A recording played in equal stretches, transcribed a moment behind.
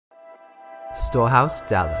Storehouse,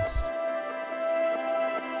 Dallas.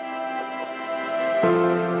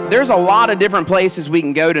 There's a lot of different places we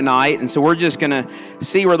can go tonight, and so we're just going to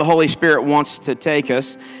see where the Holy Spirit wants to take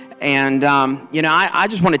us. And, I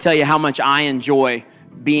just want to tell you how much I enjoy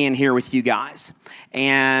being here with you guys.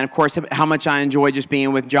 And, of course, how much I enjoy just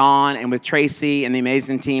being with John and with Tracy and the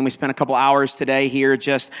amazing team. We spent a couple hours today here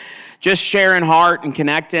just sharing heart and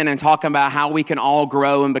connecting and talking about how we can all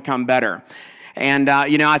grow and become better. And,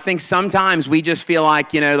 I think sometimes we just feel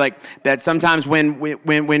like that sometimes when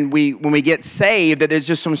we get saved, that there's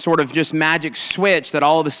just some sort of just magic switch that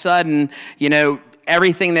all of a sudden,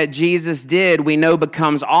 everything that Jesus did, we know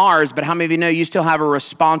becomes ours. But how many of you know you still have a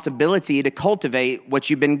responsibility to cultivate what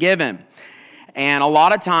you've been given? And a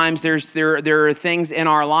lot of times there are things in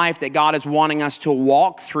our life that God is wanting us to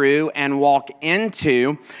walk through and walk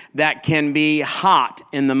into that can be hot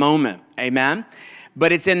in the moment. Amen?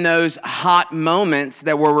 But it's in those hot moments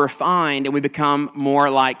that we're refined and we become more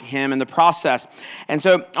like Him in the process. And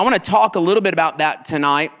so I want to talk a little bit about that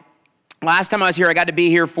tonight. Last time I was here, I got to be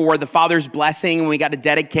here for the Father's Blessing, and we got to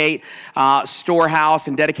dedicate Storehouse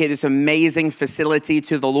and dedicate this amazing facility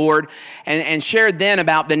to the Lord, and shared then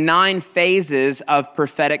about the 9 phases of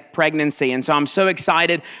prophetic pregnancy. And so I'm so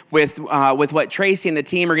excited with what Tracy and the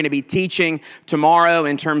team are going to be teaching tomorrow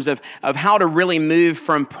in terms of how to really move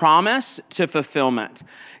from promise to fulfillment.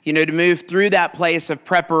 To move through that place of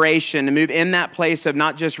preparation, to move in that place of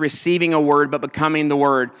not just receiving a word, but becoming the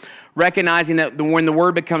word. Recognizing that when the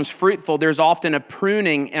word becomes fruitful, there's often a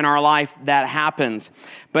pruning in our life that happens.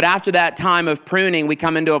 But after that time of pruning, we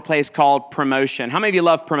come into a place called promotion. How many of you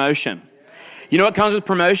love promotion? You know what comes with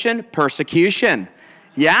promotion? Persecution.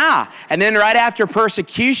 Yeah. And then right after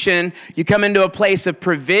persecution, you come into a place of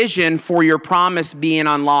provision for your promise being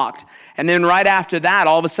unlocked. And then right after that,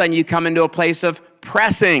 all of a sudden you come into a place of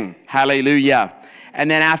pressing. Hallelujah. And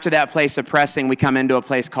then after that place of pressing, we come into a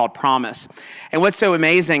place called promise. And what's so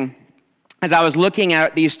amazing, as I was looking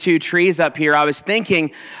at these 2 trees up here, I was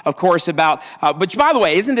thinking, of course, about, which by the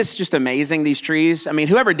way, isn't this just amazing, these trees? I mean,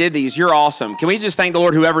 whoever did these, you're awesome. Can we just thank the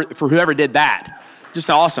Lord for whoever did that? Just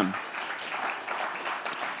awesome.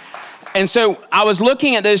 And so I was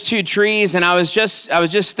looking at those 2 trees, and I was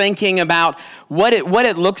just thinking about what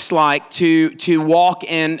it looks like to walk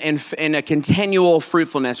in a continual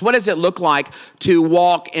fruitfulness. What does it look like to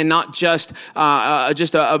walk in not just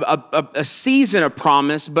a season of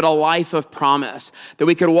promise, but a life of promise? That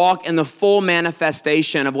we could walk in the full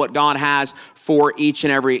manifestation of what God has for each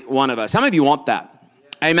and every one of us. How many of you want that?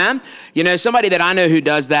 Amen? Somebody that I know who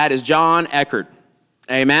does that is John Eckert.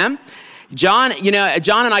 Amen? John and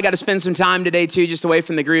I got to spend some time today too, just away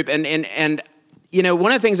from the group. And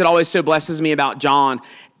one of the things that always so blesses me about John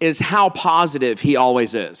is how positive he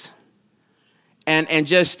always is. And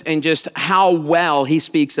just how well he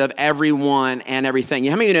speaks of everyone and everything.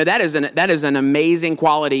 How many of you know that is an amazing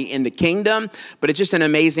quality in the kingdom, but it's just an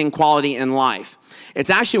amazing quality in life. It's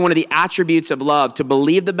actually one of the attributes of love, to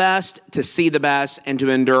believe the best, to see the best, and to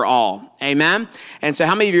endure all. Amen? And so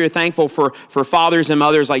how many of you are thankful for fathers and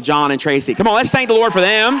mothers like John and Tracy? Come on, let's thank the Lord for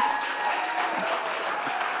them.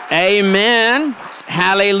 Amen.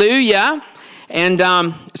 Hallelujah. And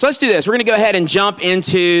so let's do this. We're going to go ahead and jump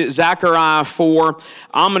into Zechariah 4.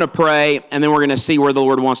 I'm going to pray, and then we're going to see where the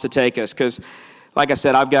Lord wants to take us. Because, like I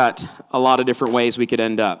said, I've got a lot of different ways we could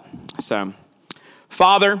end up. So,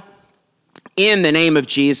 Father, in the name of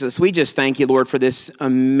Jesus, we just thank you, Lord, for this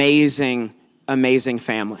amazing, amazing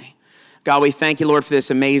family. God, we thank you, Lord, for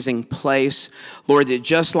this amazing place. Lord, that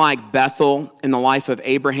just like Bethel in the life of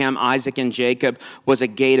Abraham, Isaac, and Jacob was a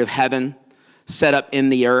gate of heaven set up in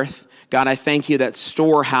the earth, God, I thank you that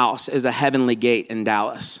Storehouse is a heavenly gate in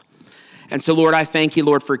Dallas. And so, Lord, I thank you,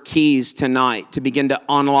 Lord, for keys tonight to begin to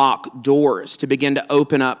unlock doors, to begin to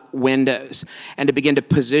open up windows, and to begin to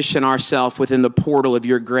position ourselves within the portal of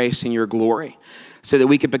your grace and your glory, so that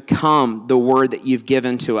we could become the word that you've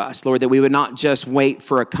given to us. Lord, that we would not just wait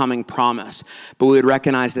for a coming promise, but we would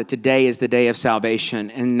recognize that today is the day of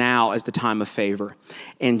salvation, and now is the time of favor.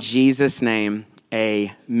 In Jesus' name,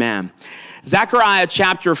 amen. Zechariah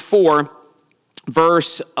chapter 4,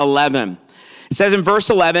 verse 11. It says in verse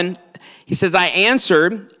 11, he says, I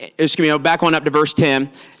answered, back on up to verse 10.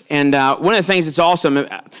 And one of the things that's awesome,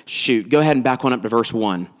 go ahead and back on up to verse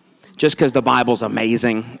 1. Just because the Bible's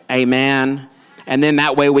amazing. Amen. And then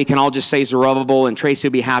that way we can all just say Zerubbabel, and Tracy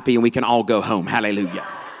will be happy, and we can all go home. Hallelujah.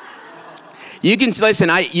 You can listen.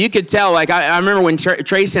 You could tell. Like I remember when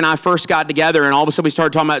Tracy and I first got together, and all of a sudden we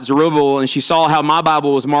started talking about Zerubbabel, and she saw how my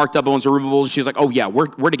Bible was marked up on Zerubbabel. She was like, "Oh yeah,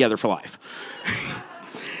 we're together for life."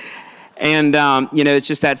 And it's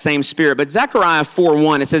just that same spirit. But Zechariah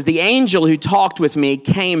 4:1, it says, "The angel who talked with me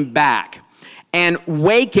came back and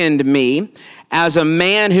wakened me as a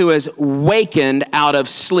man who is wakened out of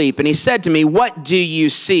sleep. And he said to me, what do you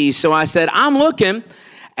see? So I said, I'm looking,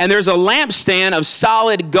 and there's a lampstand of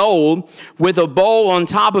solid gold with a bowl on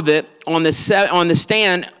top of it, on the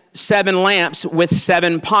stand, 7 lamps with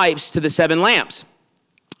 7 pipes to the 7 lamps.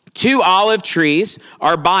 2 olive trees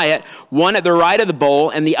are by it, one at the right of the bowl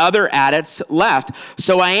and the other at its left.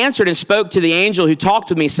 So I answered and spoke to the angel who talked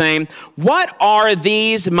with me, saying, what are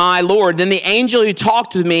these, my Lord? Then the angel who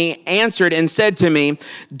talked with me answered and said to me,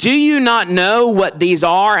 do you not know what these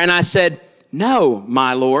are? And I said, no,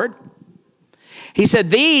 my Lord. He said,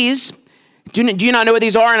 do you not know what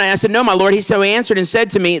these are? And I said, no, my Lord. He answered and said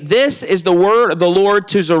to me, this is the word of the Lord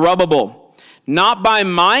to Zerubbabel, not by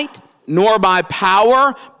might, nor by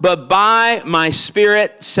power, but by my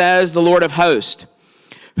Spirit, says the Lord of hosts.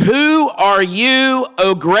 Who are you,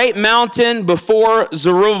 O great mountain, before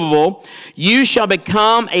Zerubbabel? You shall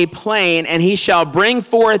become a plain, and he shall bring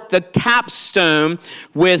forth the capstone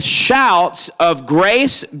with shouts of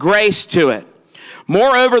grace, grace to it.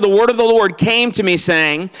 Moreover, the word of the Lord came to me,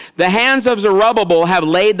 saying, the hands of Zerubbabel have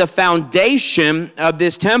laid the foundation of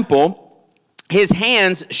this temple. His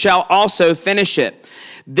hands shall also finish it.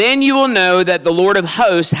 Then you will know that the Lord of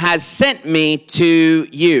hosts has sent me to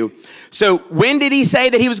you. So when did he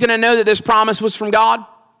say that he was going to know that this promise was from God?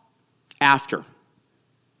 After.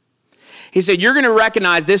 He said, you're going to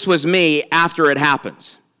recognize this was me after it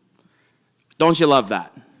happens. Don't you love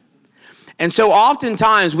that? And so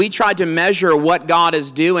oftentimes we try to measure what God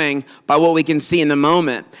is doing by what we can see in the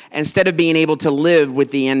moment instead of being able to live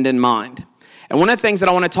with the end in mind. And one of the things that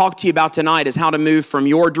I want to talk to you about tonight is how to move from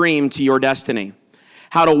your dream to your destiny.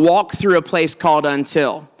 How to walk through a place called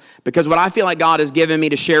until. Because what I feel like God has given me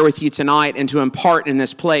to share with you tonight and to impart in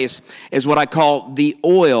this place is what I call the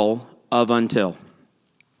oil of until.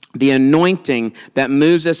 The anointing that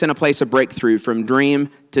moves us in a place of breakthrough from dream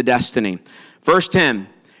to destiny. Verse 10,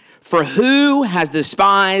 for who has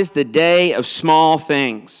despised the day of small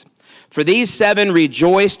things? For these 7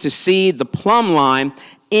 rejoice to see the plumb line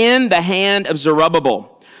in the hand of Zerubbabel.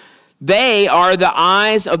 They are the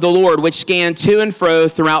eyes of the Lord, which scan to and fro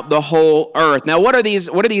throughout the whole earth. Now, what are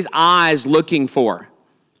these eyes looking for?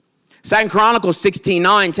 2 Chronicles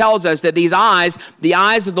 16:9 tells us that these eyes, the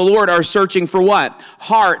eyes of the Lord, are searching for what?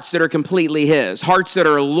 Hearts that are completely his. Hearts that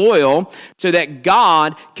are loyal so that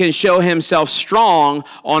God can show himself strong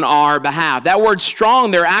on our behalf. That word strong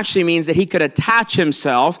there actually means that he could attach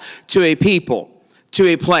himself to a people, to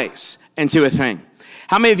a place, and to a thing.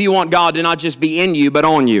 How many of you want God to not just be in you, but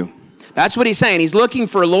on you? That's what he's saying. He's looking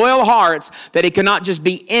for loyal hearts that he cannot just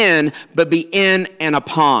be in, but be in and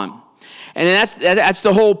upon. And that's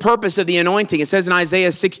the whole purpose of the anointing. It says in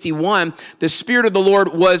Isaiah 61, the Spirit of the Lord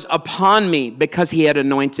was upon me because he had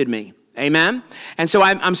anointed me. Amen? And so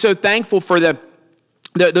I'm so thankful for the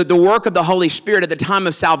work of the Holy Spirit at the time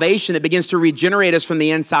of salvation that begins to regenerate us from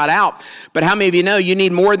the inside out. But how many of you know you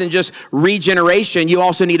need more than just regeneration? You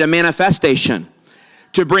also need a manifestation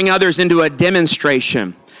to bring others into a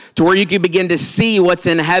demonstration, to where you can begin to see what's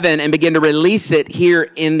in heaven and begin to release it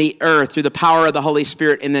here in the earth through the power of the Holy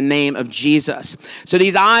Spirit in the name of Jesus. So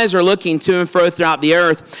these eyes are looking to and fro throughout the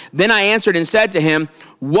earth. Then I answered and said to him,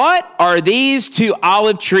 what are these 2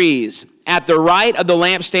 olive trees at the right of the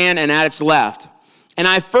lampstand and at its left? And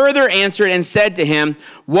I further answered and said to him,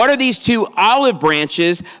 what are these 2 olive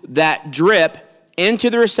branches that drip into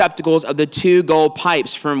the receptacles of the 2 gold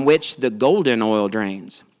pipes from which the golden oil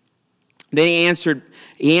drains? Then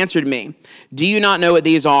he answered me, do you not know what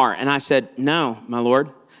these are? And I said, no, my Lord.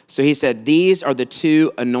 So he said, these are the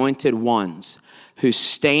 2 anointed ones who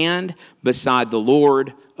stand beside the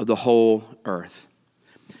Lord of the whole earth.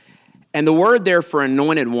 And the word there for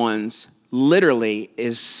anointed ones literally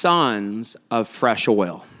is sons of fresh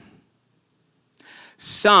oil.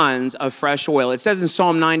 Sons of fresh oil. It says in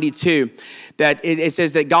Psalm 92 that it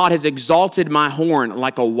says that God has exalted my horn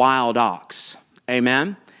like a wild ox.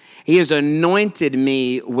 Amen. He has anointed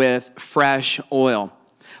me with fresh oil.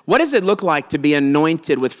 What does it look like to be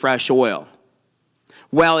anointed with fresh oil?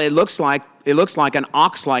 Well, it looks like an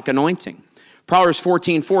ox-like anointing. Proverbs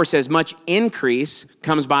 14:4 says, much increase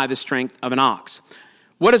comes by the strength of an ox.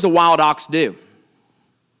 What does a wild ox do?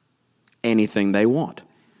 Anything they want.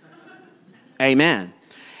 Amen.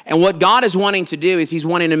 And what God is wanting to do is he's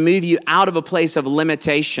wanting to move you out of a place of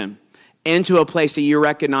limitation into a place that you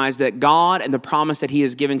recognize that God and the promise that he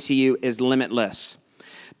has given to you is limitless.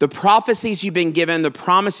 The prophecies you've been given, the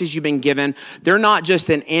promises you've been given, they're not just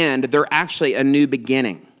an end, they're actually a new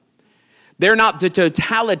beginning. They're not the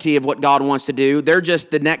totality of what God wants to do. They're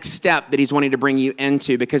just the next step that he's wanting to bring you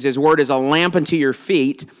into, because his word is a lamp unto your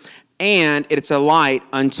feet and it's a light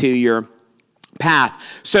unto your path.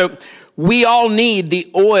 So we all need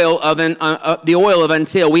the oil of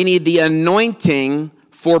until. We need the anointing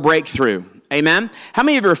for breakthrough. Amen? How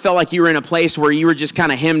many of you ever felt like you were in a place where you were just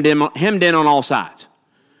kind of hemmed in on all sides?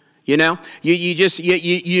 You know,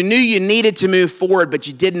 you knew you needed to move forward, but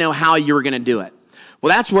you didn't know how you were going to do it. Well,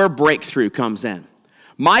 that's where breakthrough comes in.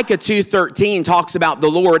 Micah 2:13 talks about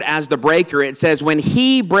the Lord as the breaker. It says, when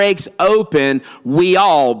he breaks open, we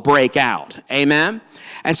all break out. Amen?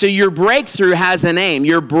 And so your breakthrough has a name.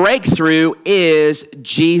 Your breakthrough is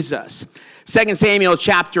Jesus. 2 Samuel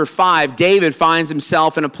chapter 5, David finds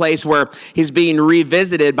himself in a place where he's being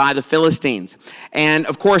revisited by the Philistines. And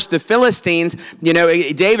of course, the Philistines, you know,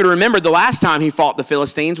 David remembered the last time he fought the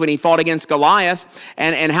Philistines when he fought against Goliath.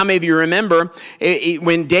 And how many of you remember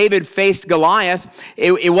when David faced Goliath,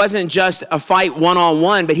 it wasn't just a fight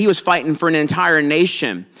one-on-one, but he was fighting for an entire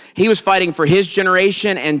nation. He was fighting for his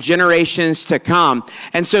generation and generations to come.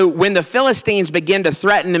 And so when the Philistines began to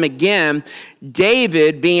threaten him again,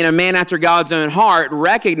 David, being a man after God's own heart,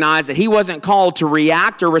 recognized that he wasn't called to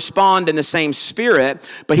react or respond in the same spirit,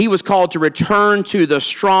 but he was called to return to the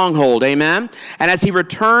stronghold. Amen? And as he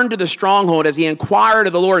returned to the stronghold, as he inquired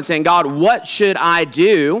of the Lord, saying, God, what should I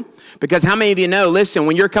do? Because how many of you know, listen,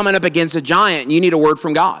 when you're coming up against a giant, you need a word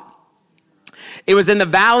from God. It was in the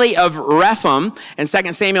valley of Rephaim in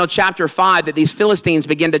 2 Samuel chapter 5 that these Philistines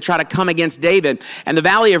began to try to come against David. And the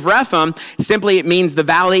valley of Rephaim, simply it means the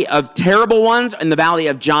valley of terrible ones and the valley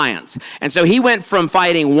of giants. And so he went from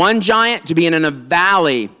fighting one giant to being in a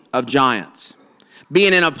valley of giants,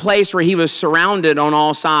 being in a place where he was surrounded on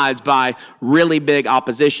all sides by really big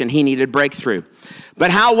opposition. He needed breakthrough. But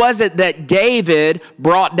how was it that David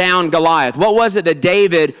brought down Goliath? What was it that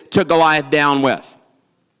David took Goliath down with?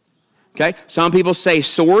 Okay, some people say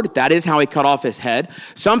sword. That is how he cut off his head.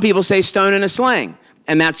 Some people say stone and a sling,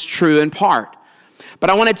 and that's true in part. But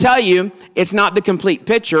I want to tell you, it's not the complete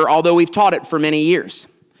picture, although we've taught it for many years.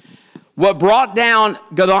 What brought down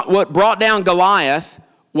Goliath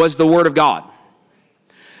was the word of God.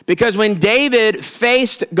 Because when David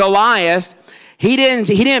faced Goliath, he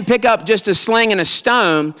didn't pick up just a sling and a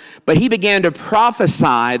stone, but he began to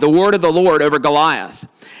prophesy the word of the Lord over Goliath.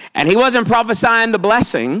 And he wasn't prophesying the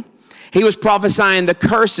blessing. He was prophesying the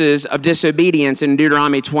curses of disobedience in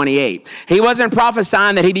Deuteronomy 28. He wasn't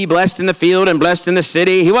prophesying that he'd be blessed in the field and blessed in the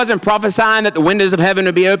city. He wasn't prophesying that the windows of heaven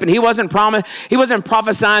would be open. He wasn't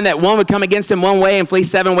prophesying that one would come against him one way and flee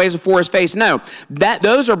 7 ways before his face. No,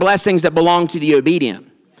 those are blessings that belong to the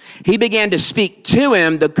obedient. He began to speak to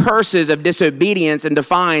him the curses of disobedience and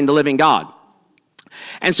defying the living God.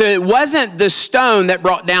 And so it wasn't the stone that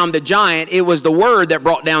brought down the giant. It was the word that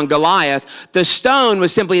brought down Goliath. The stone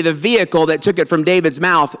was simply the vehicle that took it from David's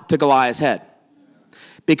mouth to Goliath's head.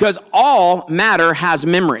 Because all matter has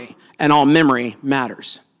memory, and all memory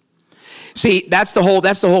matters. See, that's the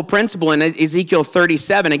whole principle in Ezekiel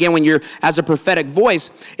 37. Again, when you're as a prophetic voice,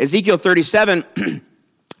 Ezekiel 37,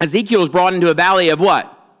 Ezekiel was brought into a valley of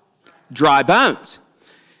what? Dry bones.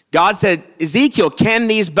 God said, Ezekiel, can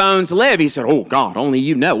these bones live? He said, oh, God, only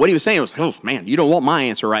you know. What he was saying was, oh, man, you don't want my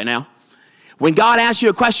answer right now. When God asks you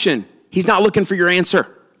a question, he's not looking for your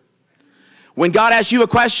answer. When God asks you a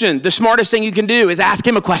question, the smartest thing you can do is ask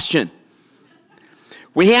him a question.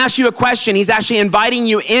 When he asks you a question, he's actually inviting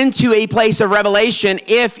you into a place of revelation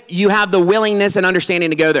if you have the willingness and understanding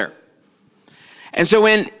to go there. And so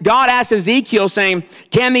when God asked Ezekiel saying,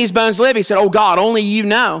 can these bones live? He said, oh, God, only you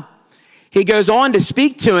know. He goes on to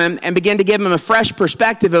speak to him and begin to give him a fresh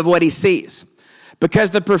perspective of what he sees.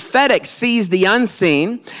 Because the prophetic sees the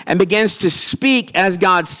unseen and begins to speak as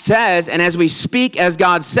God says. And as we speak as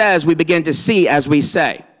God says, we begin to see as we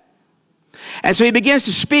say. And so he begins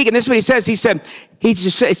to speak, and this is what he says.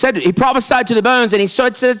 He prophesied to the bones, and he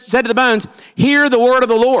said to the bones, hear the word of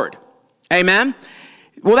the Lord. Amen?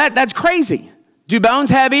 Well, that's crazy. Do bones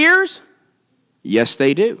have ears? Yes,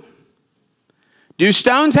 they do. Do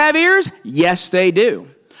stones have ears? Yes, they do.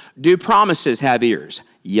 Do promises have ears?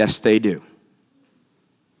 Yes, they do.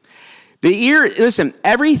 The ear, listen,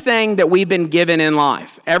 everything that we've been given in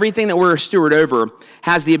life, everything that we're a steward over,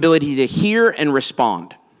 has the ability to hear and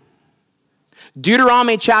respond.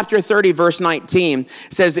 Deuteronomy chapter 30, verse 19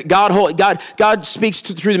 says that God speaks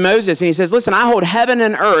through Moses, and he says, listen, I hold heaven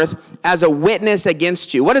and earth as a witness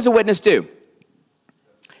against you. What does a witness do?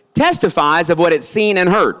 Testifies of what it's seen and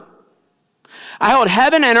heard. I hold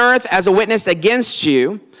heaven and earth as a witness against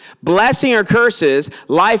you. Blessing or curses,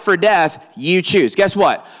 life or death, you choose. Guess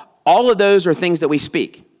what? All of those are things that we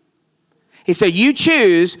speak. He said, you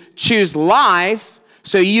choose life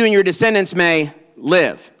so you and your descendants may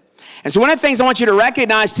live. And so one of the things I want you to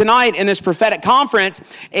recognize tonight in this prophetic conference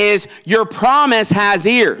is your promise has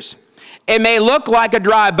ears. It may look like a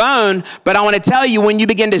dry bone, but I want to tell you, when you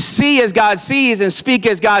begin to see as God sees and speak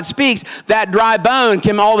as God speaks, that dry bone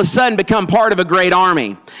can all of a sudden become part of a great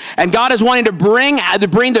army. And God is wanting to bring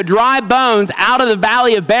the dry bones out of the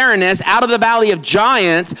valley of barrenness, out of the valley of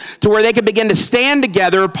giants, to where they can begin to stand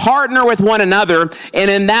together, partner with one another, and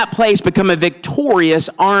in that place become a victorious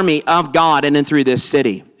army of God in and through this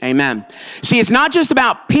city. Amen. See, it's not just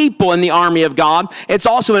about people in the army of God. It's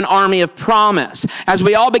also an army of promise. As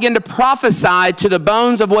we all begin to prophesy to the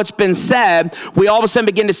bones of what's been said, we all of a sudden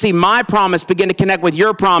begin to see my promise begin to connect with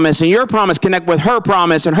your promise, and your promise connect with her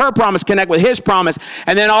promise, and her promise connect with his promise.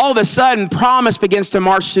 And then all of a sudden, promise begins to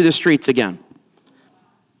march through the streets again.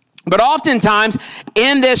 But oftentimes,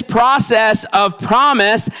 in this process of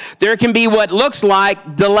promise, there can be what looks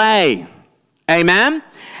like delay. Amen?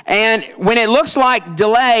 And when it looks like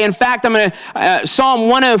delay, in fact, Psalm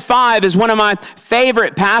 105 is one of my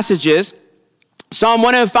favorite passages. Psalm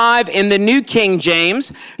 105 in the New King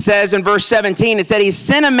James says in verse 17, it said, he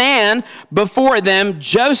sent a man before them,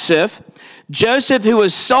 Joseph, who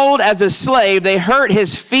was sold as a slave. They hurt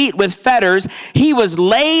his feet with fetters. He was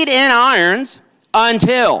laid in irons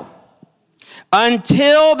until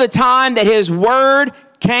the time that his word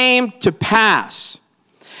came to pass.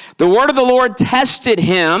 The word of the Lord tested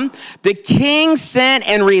him. The king sent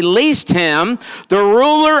and released him. The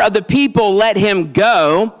ruler of the people let him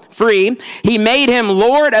go free. He made him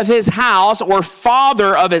lord of his house, or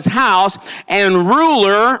father of his house, and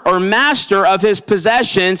ruler or master of his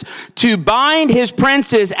possessions, to bind his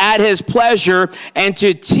princes at his pleasure and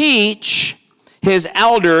to teach his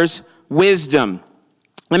elders wisdom.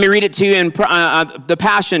 Let me read it to you in the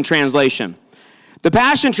Passion Translation. The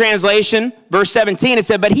Passion Translation, verse 17, it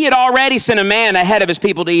said, but he had already sent a man ahead of his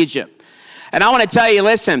people to Egypt. And I want to tell you,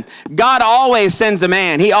 listen, God always sends a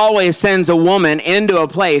man. He always sends a woman into a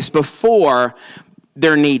place before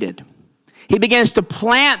they're needed. He begins to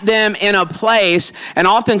plant them in a place, and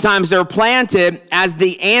oftentimes they're planted as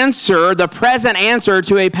the answer, the present answer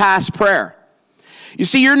to a past prayer. You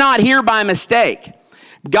see, you're not here by mistake.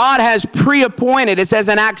 God has pre-appointed, it says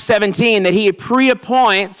in Acts 17, that he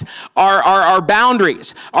pre-appoints our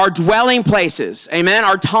boundaries, our dwelling places, amen,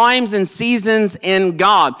 our times and seasons in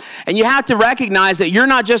God. And you have to recognize that you're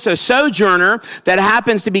not just a sojourner that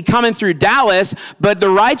happens to be coming through Dallas, but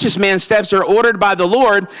the righteous man's steps are ordered by the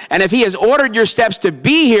Lord. And if he has ordered your steps to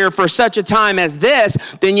be here for such a time as this,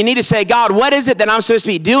 then you need to say, God, what is it that I'm supposed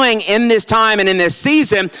to be doing in this time and in this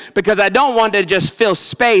season? Because I don't want to just fill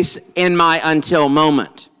space in my until moment.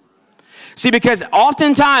 See, because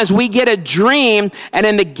oftentimes we get a dream, and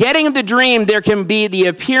in the getting of the dream, there can be the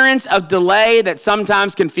appearance of delay that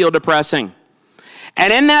sometimes can feel depressing.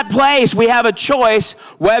 And in that place, we have a choice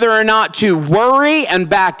whether or not to worry and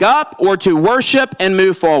back up, or to worship and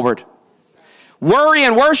move forward. Worry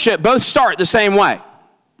and worship both start the same way.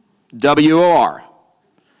 W-O-R.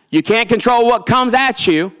 You can't control what comes at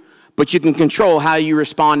you, but you can control how you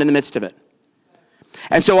respond in the midst of it.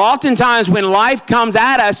 And so oftentimes when life comes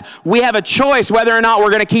at us, we have a choice whether or not we're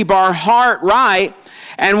going to keep our heart right.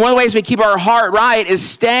 And one of the ways we keep our heart right is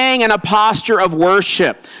staying in a posture of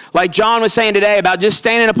worship. Like John was saying today about just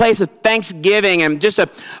staying in a place of thanksgiving and just a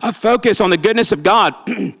focus on the goodness of God.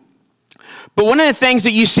 But one of the things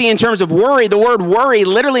that you see in terms of worry, the word worry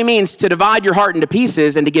literally means to divide your heart into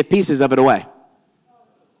pieces and to give pieces of it away.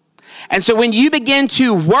 And so when you begin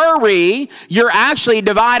to worry, you're actually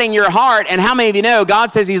dividing your heart. And how many of you know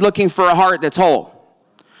God says he's looking for a heart that's whole?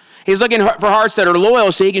 He's looking for hearts that are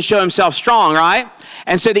loyal so he can show himself strong, right?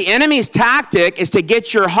 And so the enemy's tactic is to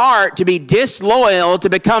get your heart to be disloyal, to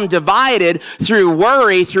become divided through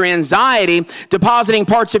worry, through anxiety, depositing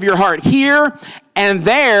parts of your heart here and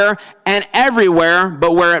there and everywhere,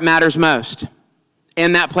 but where it matters most,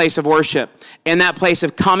 in that place of worship, in that place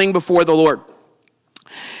of coming before the Lord.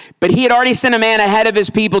 But he had already sent a man ahead of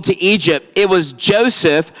his people to Egypt. It was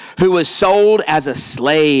Joseph, who was sold as a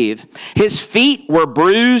slave. His feet were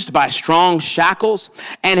bruised by strong shackles,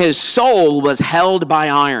 and his soul was held by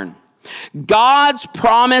iron. God's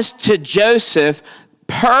promise to Joseph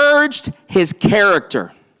purged his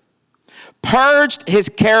character. Purged his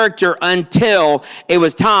character until it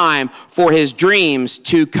was time for his dreams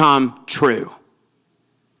to come true.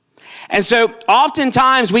 And so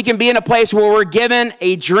oftentimes we can be in a place where we're given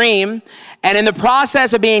a dream, and in the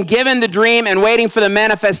process of being given the dream and waiting for the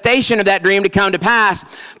manifestation of that dream to come to pass,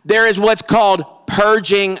 there is what's called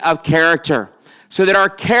purging of character, so that our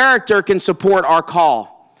character can support our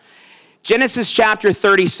call. Genesis chapter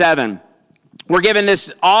 37, we're given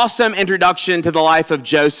this awesome introduction to the life of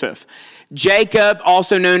Joseph. Jacob,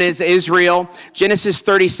 also known as Israel, Genesis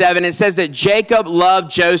 37, it says that Jacob loved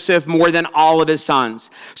Joseph more than all of his sons.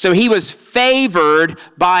 So he was favored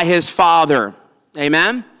by his father.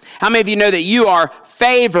 Amen? How many of you know that you are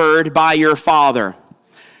favored by your father?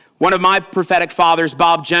 One of my prophetic fathers,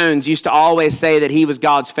 Bob Jones, used to always say that he was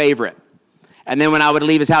God's favorite. And then when I would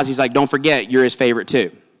leave his house, he's like, don't forget, you're his favorite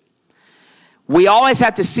too. We always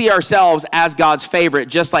have to see ourselves as God's favorite,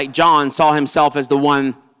 just like John saw himself as the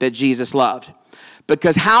one that Jesus loved.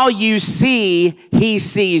 Because how you see he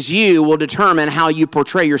sees you will determine how you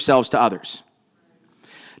portray yourselves to others.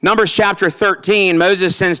 Numbers chapter 13,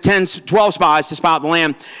 Moses sends 12 spies to spy out the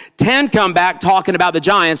land. 10 come back talking about the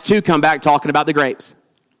giants, 2 come back talking about the grapes.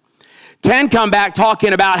 10 come back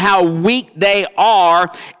talking about how weak they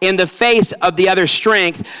are in the face of the other's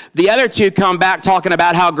strength. The other 2 come back talking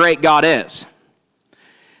about how great God is.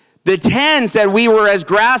 The 10 said we were as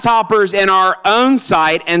grasshoppers in our own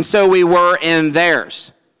sight, and so we were in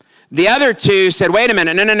theirs. The other 2 said, wait a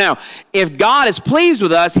minute, no. If God is pleased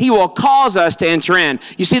with us, he will cause us to enter in.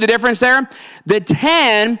 You see the difference there? The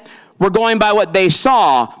 10 were going by what they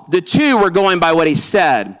saw. The 2 were going by what he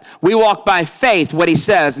said. We walk by faith, what he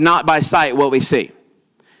says, not by sight, what we see.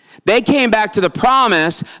 They came back to the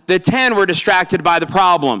promise. The 10 were distracted by the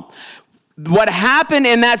problem. What happened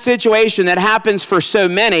in that situation that happens for so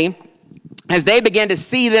many is they began to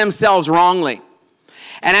see themselves wrongly.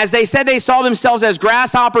 And as they said, they saw themselves as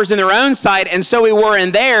grasshoppers in their own sight, and so we were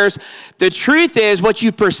in theirs. The truth is, what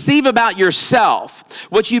you perceive about yourself,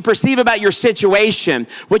 what you perceive about your situation,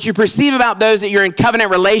 what you perceive about those that you're in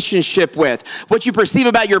covenant relationship with, what you perceive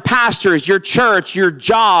about your pastors, your church, your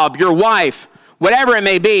job, your wife, whatever it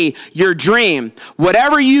may be, your dream,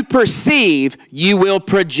 whatever you perceive, you will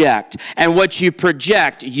project. And what you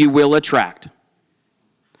project, you will attract.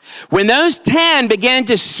 When those 10 began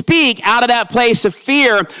to speak out of that place of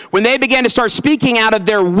fear, when they began to start speaking out of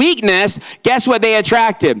their weakness, guess what they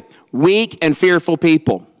attracted? Weak and fearful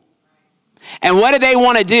people. And what did they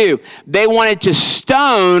want to do? They wanted to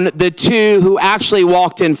stone the 2 who actually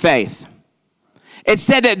walked in faith. It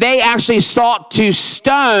said that they actually sought to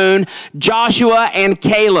stone Joshua and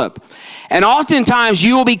Caleb. And oftentimes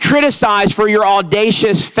you will be criticized for your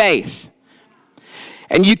audacious faith.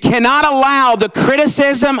 And you cannot allow the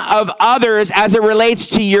criticism of others as it relates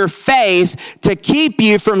to your faith to keep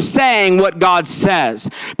you from saying what God says.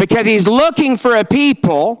 Because he's looking for a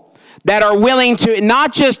people that are willing to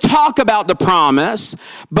not just talk about the promise,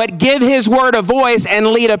 but give his word a voice and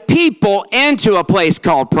lead a people into a place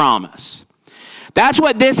called promise. That's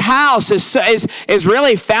what this house is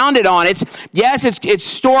really founded on. It's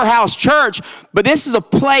Storehouse Church, but this is a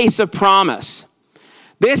place of promise.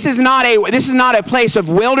 This is not a place of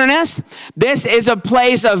wilderness. This is a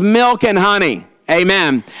place of milk and honey.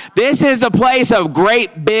 Amen. This is a place of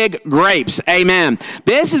great big grapes. Amen.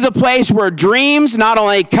 This is a place where dreams, not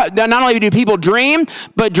only do people dream,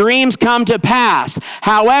 but dreams come to pass.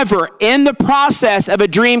 However, in the process of a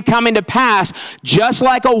dream coming to pass, just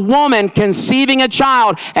like a woman conceiving a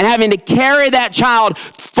child and having to carry that child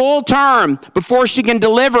full term before she can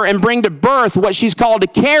deliver and bring to birth what she's called to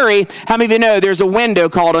carry, how many of you know there's a window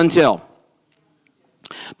called until?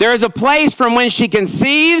 There is a place from when she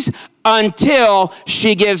conceives until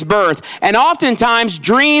she gives birth. And oftentimes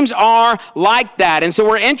dreams are like that. And so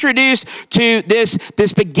we're introduced to this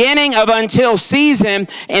beginning of until season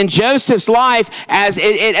in Joseph's life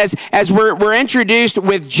as we're introduced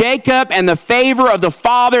with Jacob and the favor of the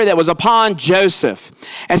father that was upon Joseph.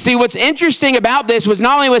 And see, what's interesting about this was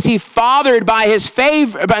not only was he fathered by his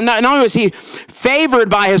favor, but not only was he favored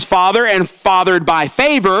by his father and fathered by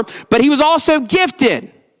favor, but he was also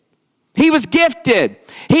gifted. He was gifted.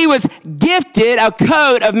 He was gifted a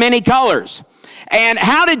coat of many colors. And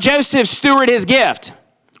how did Joseph steward his gift?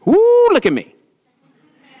 Woo, look at me.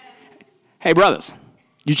 Hey, brothers,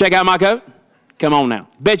 you check out my coat? Come on now.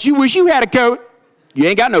 Bet you wish you had a coat. You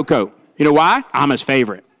ain't got no coat. You know why? I'm his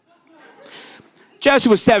favorite. Joseph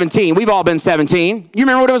was 17. We've all been 17. You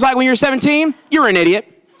remember what it was like when you were 17? You were an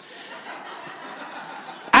idiot.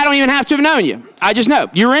 I don't even have to have known you. I just know.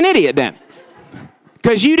 You were an idiot then.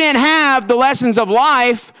 Because you didn't have the lessons of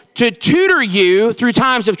life to tutor you through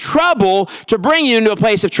times of trouble to bring you into a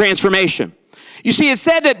place of transformation. You see, it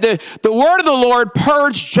said that the word of the Lord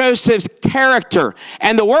purged Joseph's character.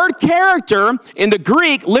 And the word character in the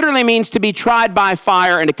Greek literally means to be tried by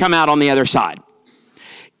fire and to come out on the other side.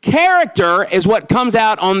 Character is what comes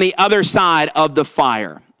out on the other side of the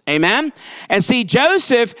fire. Amen? And see,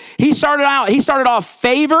 Joseph, he started off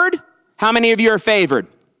favored. How many of you are favored?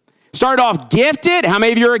 Started off gifted. How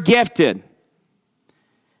many of you are gifted?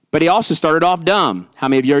 But he also started off dumb. How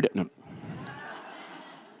many of you are? No.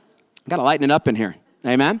 got to lighten it up in here.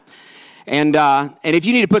 Amen? And if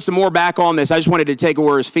you need to put some more back on this, I just wanted to take a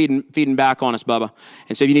word is feeding back on us, Bubba.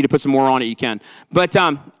 And so if you need to put some more on it, you can. But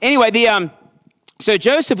anyway, so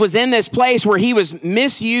Joseph was in this place where he was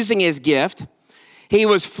misusing his gift. He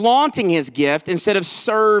was flaunting his gift instead of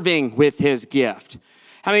serving with his gift.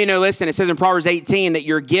 How many of you know, listen, it says in Proverbs 18 that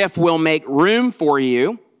your gift will make room for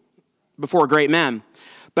you before great men.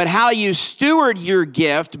 But how you steward your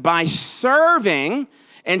gift by serving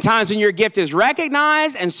in times when your gift is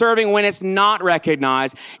recognized and serving when it's not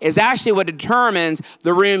recognized is actually what determines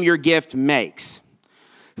the room your gift makes.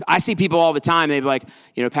 I see people all the time, they'd be like,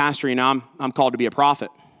 Pastor, I'm called to be a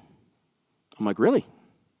prophet. I'm like, really?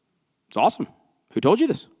 It's awesome. Who told you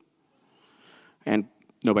this? And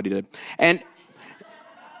nobody did.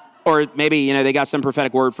 Or maybe, they got some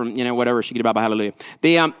prophetic word from, whatever, she could about hallelujah.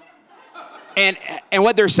 And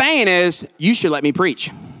what they're saying is, you should let me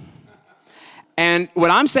preach. And what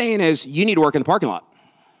I'm saying is, you need to work in the parking lot.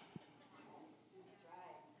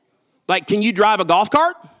 Like, can you drive a golf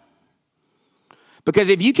cart? Because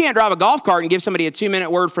if you can't drive a golf cart and give somebody a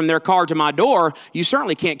 2-minute word from their car to my door, you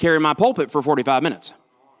certainly can't carry my pulpit for 45 minutes.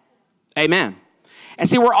 Amen. And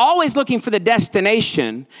see, we're always looking for the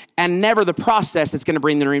destination and never the process that's going to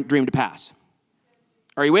bring the dream to pass.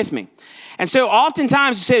 Are you with me? And so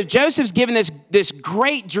oftentimes it says Joseph's given this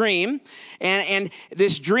great dream, and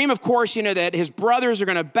this dream, of course, that his brothers are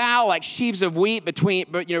going to bow like sheaves of wheat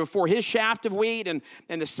before his shaft of wheat, and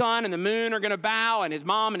the sun and the moon are going to bow, and his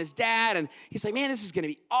mom and his dad, and he's like, man, this is going to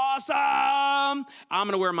be awesome. I'm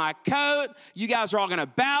going to wear my coat. You guys are all going to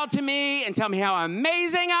bow to me and tell me how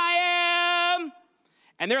amazing I am.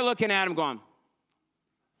 And they're looking at him going,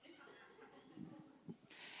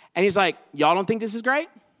 and he's like, y'all don't think this is great?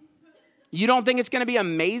 You don't think it's going to be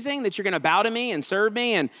amazing that you're going to bow to me and serve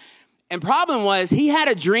me? And problem was, he had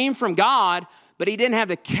a dream from God, but he didn't have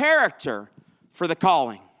the character for the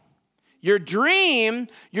calling. Your dream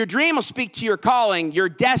will speak to your calling. Your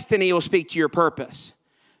destiny will speak to your purpose.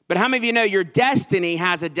 But how many of you know your destiny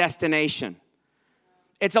has a destination?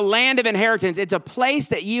 It's a land of inheritance. It's a place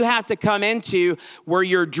that you have to come into where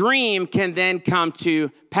your dream can then come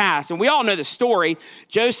to pass. And we all know the story.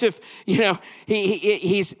 Joseph,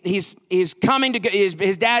 he's coming to go,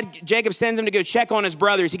 his dad, Jacob, sends him to go check on his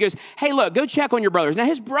brothers. He goes, hey, look, go check on your brothers. Now,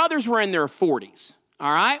 his brothers were in their 40s,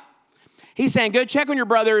 all right? He's saying, go check on your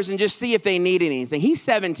brothers and just see if they need anything. He's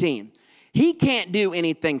 17. He can't do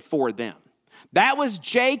anything for them. That was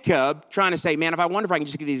Jacob trying to say, man, I wonder if I can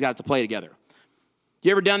just get these guys to play together. You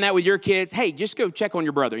ever done that with your kids? Hey, just go check on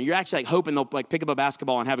your brother. You're actually hoping they'll pick up a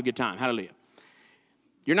basketball and have a good time. Hallelujah.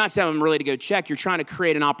 You're not telling them really to go check. You're trying to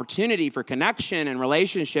create an opportunity for connection and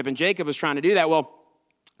relationship. And Jacob was trying to do that. Well,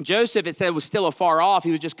 Joseph, it said, was still afar off. He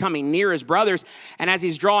was just coming near his brothers. And as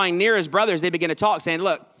he's drawing near his brothers, they begin to talk, saying,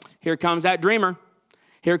 look, here comes that dreamer.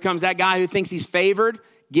 Here comes that guy who thinks he's favored,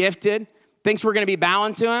 gifted, thinks we're going to be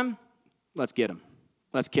bowing to him. Let's get him.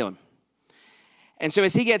 Let's kill him. And so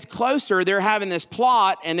as he gets closer, they're having this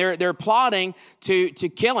plot, and they're plotting to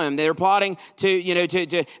kill him. They're plotting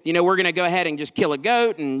to we're going to go ahead and just kill a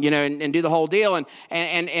goat and do the whole deal.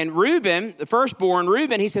 And Reuben, the firstborn,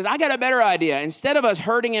 he says, I got a better idea. Instead of us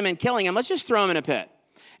hurting him and killing him, let's just throw him in a pit.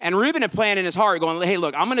 And Reuben had planned in his heart going, hey,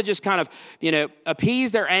 look, I'm going to just kind of,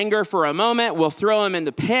 appease their anger for a moment. We'll throw him in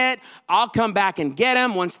the pit. I'll come back and get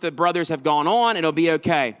him once the brothers have gone on. It'll be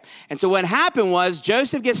okay. And so what happened was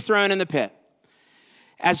Joseph gets thrown in the pit.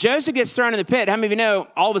 As Joseph gets thrown in the pit, how many of you know,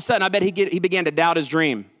 all of a sudden, I bet he began to doubt his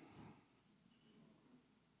dream.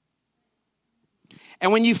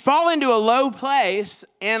 And when you fall into a low place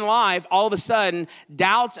in life, all of a sudden,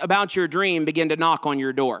 doubts about your dream begin to knock on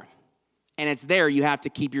your door. And it's there you have to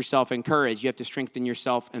keep yourself encouraged. You have to strengthen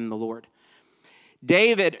yourself in the Lord.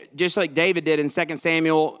 David, just like David did in 2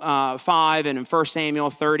 Samuel 5 and in 1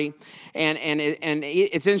 Samuel 30, and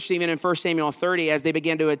it's interesting, even in 1 Samuel 30, as they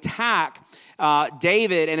begin to attack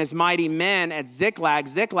David and his mighty men at Ziklag.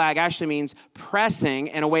 Ziklag actually means pressing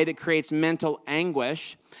in a way that creates mental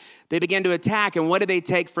anguish. They began to attack, and what did they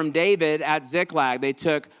take from David at Ziklag? They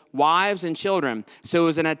took wives and children. So it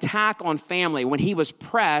was an attack on family. When he was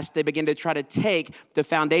pressed, they began to try to take the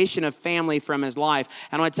foundation of family from his life.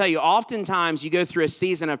 And I want to tell you, oftentimes you go through a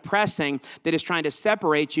season of pressing that is trying to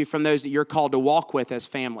separate you from those that you're called to walk with as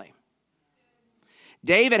family.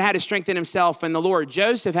 David had to strengthen himself in the Lord.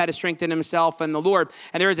 Joseph had to strengthen himself in the Lord.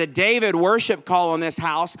 And there is a David worship call on this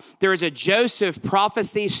house. There is a Joseph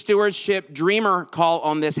prophecy, stewardship, dreamer call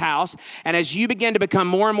on this house. And as you begin to become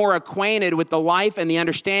more and more acquainted with the life and the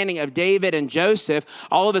understanding of David and Joseph,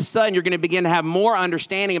 all of a sudden you're going to begin to have more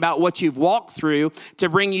understanding about what you've walked through to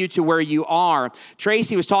bring you to where you are.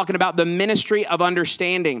 Tracy was talking about the ministry of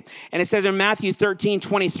understanding. And it says in Matthew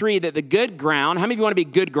 13:23 that the good ground, how many of you want to be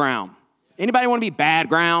good ground? Anybody want to be bad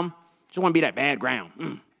ground? Just want to be that bad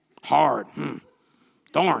ground. Hard.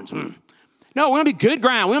 Thorns. No, we want to be good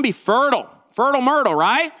ground. We want to be fertile. Fertile myrtle,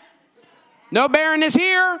 right? No barrenness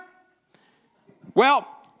here. Well,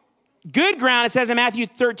 good ground, it says in Matthew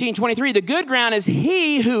 13:23, the good ground is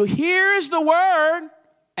he who hears the word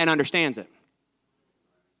and understands it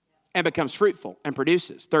and becomes fruitful and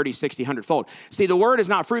produces 30, 60, 100-fold. See, the word is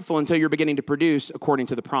not fruitful until you're beginning to produce according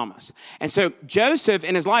to the promise. And so Joseph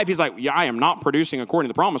in his life, he's like, yeah, I am not producing according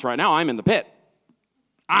to the promise right now. I'm in the pit.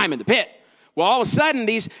 I'm in the pit. Well, all of a sudden,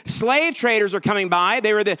 these slave traders are coming by.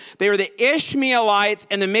 They were the Ishmaelites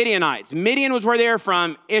and the Midianites. Midian was where they were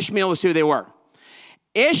from. Ishmael was who they were.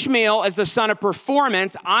 Ishmael is the son of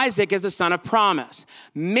performance. Isaac is the son of promise.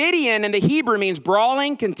 Midian in the Hebrew means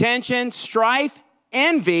brawling, contention, strife,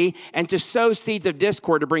 envy, and to sow seeds of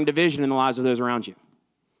discord to bring division in the lives of those around you.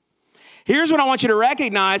 Here's what I want you to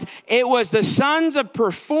recognize. It was the sons of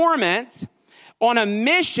performance on a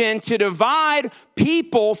mission to divide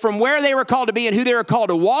people from where they were called to be and who they were called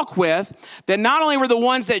to walk with, that not only were the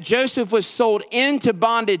ones that Joseph was sold into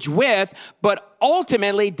bondage with, but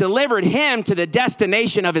ultimately delivered him to the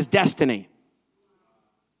destination of his destiny.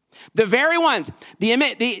 The very ones, the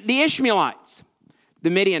Ishmaelites, the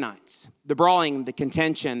Midianites, the brawling, the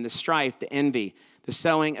contention, the strife, the envy, the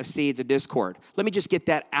sowing of seeds of discord. Let me just get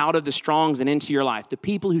that out of the Strongs and into your life. The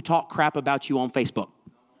people who talk crap about you on Facebook.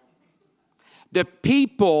 The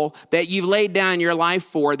people that you've laid down your life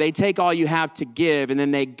for, they take all you have to give and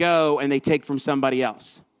then they go and they take from somebody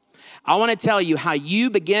else. I want to tell you how you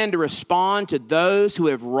begin to respond to those who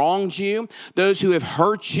have wronged you, those who have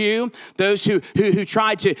hurt you, those who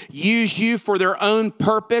try to use you for their own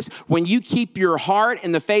purpose. When you keep your heart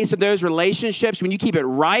in the face of those relationships, when you keep it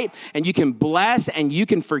right and you can bless and you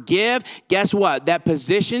can forgive, guess what? That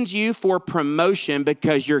positions you for promotion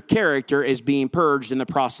because your character is being purged in the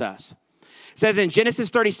process. It says in Genesis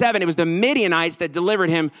 37, it was the Midianites that delivered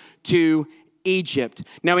him to Egypt.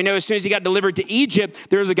 Now we know as soon as he got delivered to Egypt,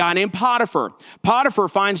 there was a guy named Potiphar. Potiphar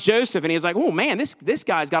finds Joseph and he's like, oh man, this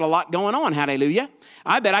guy's got a lot going on. Hallelujah.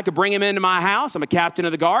 I bet I could bring him into my house. I'm a captain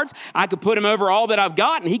of the guards. I could put him over all that I've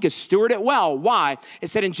got and he could steward it well. Why?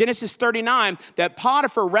 It said in Genesis 39 that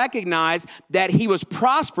Potiphar recognized that he was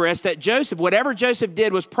prosperous, that Joseph, whatever Joseph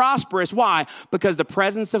did was prosperous. Why? Because the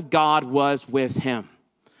presence of God was with him.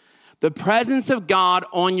 The presence of God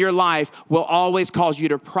on your life will always cause you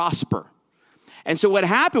to prosper. And so what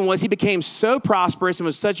happened was he became so prosperous and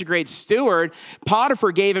was such a great steward,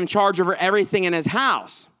 Potiphar gave him charge over everything in his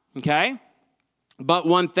house, okay? But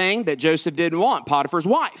one thing that Joseph didn't want, Potiphar's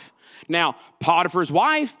wife. Now, Potiphar's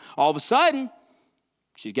wife, all of a sudden,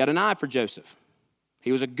 she's got an eye for Joseph.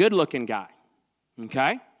 He was a good-looking guy,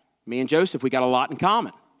 okay? Me and Joseph, we got a lot in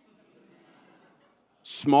common.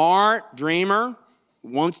 Smart, dreamer,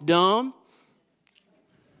 once dumb.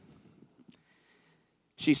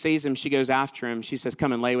 She sees him, she goes after him, she says,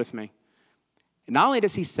 come and lay with me. And not only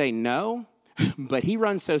does he say no, but he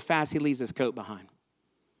runs so fast he leaves his coat behind.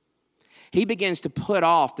 He begins to put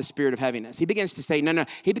off the spirit of heaviness. He begins to say, no.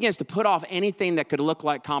 He begins to put off anything that could look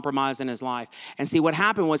like compromise in his life. And see, what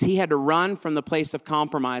happened was he had to run from the place of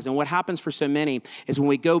compromise. And what happens for so many is when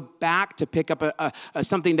we go back to pick up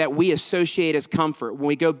something that we associate as comfort, when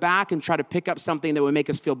we go back and try to pick up something that would make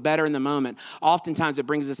us feel better in the moment, oftentimes it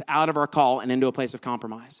brings us out of our call and into a place of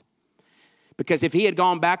compromise. Because if he had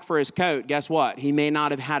gone back for his coat, guess what? He may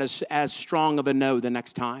not have had as strong of a no the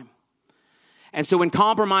next time. And so when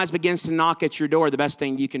compromise begins to knock at your door, the best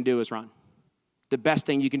thing you can do is run. The best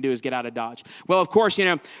thing you can do is get out of Dodge. Well, of course,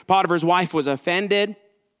 Potiphar's wife was offended.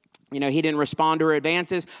 He didn't respond to her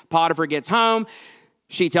advances. Potiphar gets home.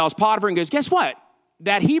 She tells Potiphar and goes, guess what?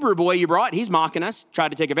 That Hebrew boy you brought, he's mocking us,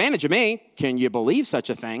 tried to take advantage of me. Can you believe such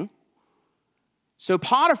a thing? So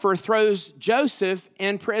Potiphar throws Joseph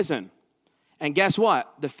in prison. And guess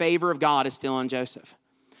what? The favor of God is still on Joseph.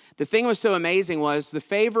 The thing that was so amazing was the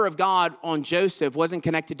favor of God on Joseph wasn't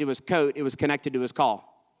connected to his coat, it was connected to his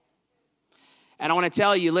call. And I want to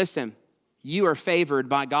tell you, listen, you are favored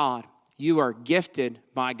by God. You are gifted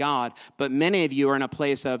by God. But many of you are in a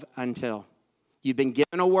place of until. You've been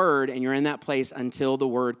given a word and you're in that place until the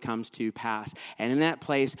word comes to pass. And in that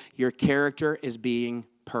place, your character is being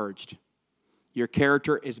purged. Your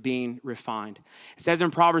character is being refined. It says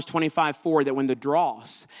in Proverbs 25:4 that when the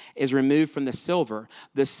dross is removed from the silver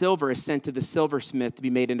is sent to the silversmith to be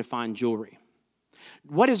made into fine jewelry.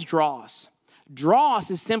 What is dross? Dross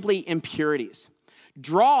is simply impurities.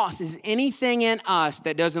 Dross is anything in us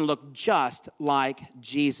that doesn't look just like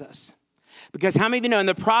Jesus. Because how many of you know in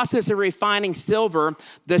the process of refining silver,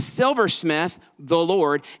 the silversmith, the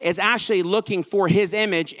Lord, is actually looking for his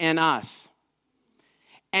image in us.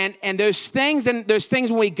 And those things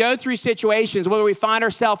when we go through situations, whether we find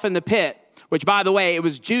ourselves in the pit, which by the way, it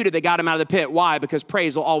was Judah that got him out of the pit. Why? Because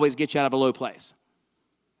praise will always get you out of a low place.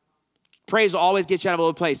 Praise will always get you out of a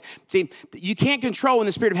low place. See, you can't control when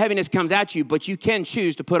the spirit of heaviness comes at you, but you can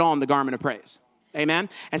choose to put on the garment of praise. Amen?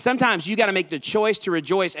 And sometimes you got to make the choice to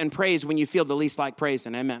rejoice and praise when you feel the least like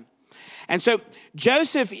praising. Amen? And so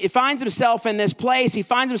Joseph finds himself in this place. He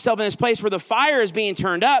finds himself in this place where the fire is being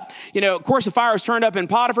turned up. Of course, the fire was turned up in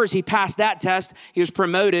Potiphar's. He passed that test. He was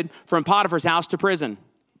promoted from Potiphar's house to prison.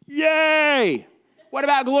 Yay! What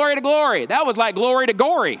about glory to glory? That was like glory to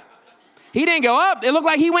gory. He didn't go up. It looked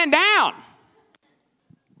like he went down.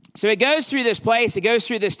 So it goes through this place. It goes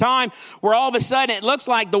through this time where all of a sudden it looks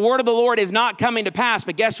like the word of the Lord is not coming to pass.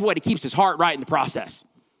 But guess what? He keeps his heart right in the process.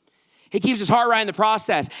 He keeps his heart right in the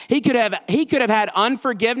process. He could have had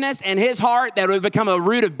unforgiveness in his heart that would have become a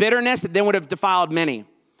root of bitterness that then would have defiled many.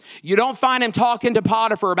 You don't find him talking to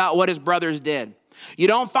Potiphar about what his brothers did. You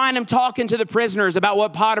don't find him talking to the prisoners about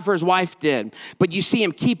what Potiphar's wife did. But you see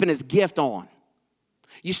him keeping his gift on.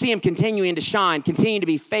 You see him continuing to shine, continuing to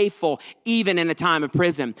be faithful, even in a time of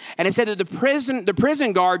prison. And it said that the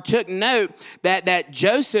prison guard took note that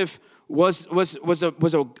Joseph was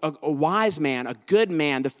a wise man, a good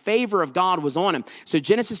man. The favor of God was on him. So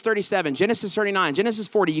Genesis 37, Genesis 39, Genesis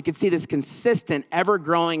 40, you can see this consistent,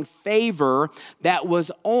 ever-growing favor that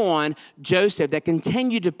was on Joseph that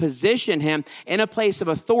continued to position him in a place of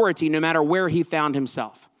authority no matter where he found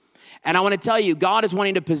himself. And I want to tell you, God is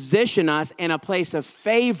wanting to position us in a place of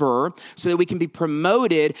favor so that we can be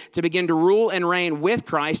promoted to begin to rule and reign with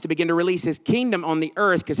Christ, to begin to release his kingdom on the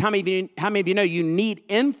earth. Because how many of you know you need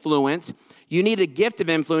influence? You need a gift of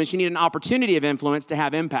influence. You need an opportunity of influence to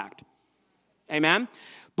have impact. Amen?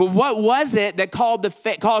 But what was it that caused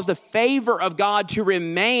the favor of God to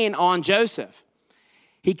remain on Joseph?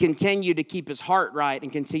 He continued to keep his heart right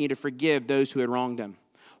and continue to forgive those who had wronged him.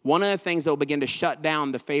 One of the things that will begin to shut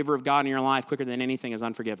down the favor of God in your life quicker than anything is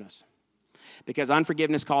unforgiveness. Because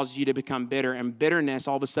unforgiveness causes you to become bitter, and bitterness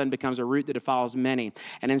all of a sudden becomes a root that defiles many.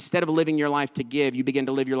 And instead of living your life to give, you begin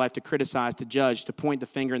to live your life to criticize, to judge, to point the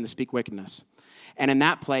finger, and to speak wickedness. And in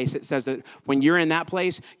that place, it says that when you're in that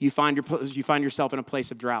place, you find yourself in a place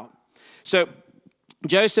of drought. So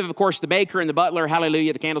Joseph, of course, the baker and the butler,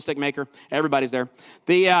 hallelujah, the candlestick maker, everybody's there.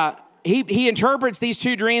 He interprets these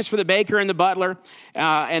two dreams for the baker and the butler.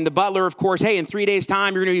 And the butler, of course, hey, in 3 days'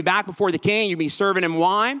 time, you're going to be back before the king. You're going to be serving him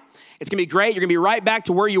wine. It's going to be great. You're going to be right back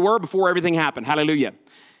to where you were before everything happened. Hallelujah.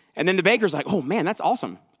 And then the baker's like, oh, man, that's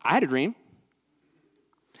awesome. I had a dream.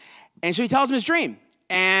 And so he tells him his dream.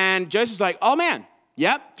 And Joseph's like, oh, man,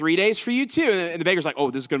 yep, 3 days for you too. And the baker's like, oh,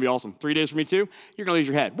 this is going to be awesome. 3 days for me too? You're going to lose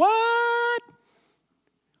your head. What?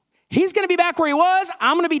 He's going to be back where he was?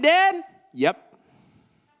 I'm going to be dead? Yep.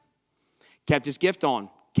 Kept his gift on,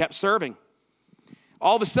 kept serving.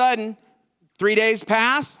 All of a sudden, 3 days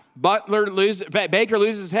pass, baker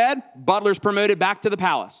loses his head, butler's promoted back to the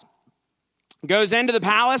palace. Goes into the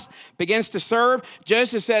palace, begins to serve.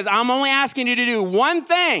 Joseph says, I'm only asking you to do one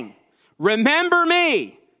thing. Remember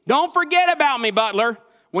me. Don't forget about me, butler.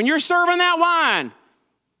 When you're serving that wine,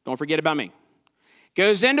 don't forget about me.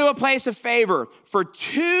 Goes into a place of favor. For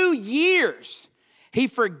 2 years, he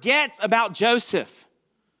forgets about Joseph.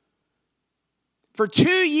 For 2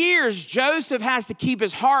 years, Joseph has to keep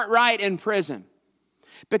his heart right in prison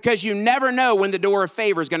because you never know when the door of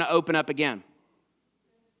favor is going to open up again.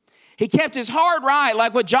 He kept his heart right,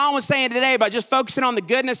 like what John was saying today, by just focusing on the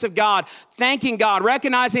goodness of God, thanking God,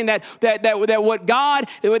 recognizing that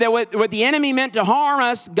what the enemy meant to harm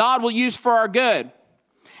us, God will use for our good.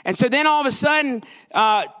 And so then all of a sudden,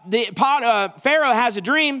 Pharaoh has a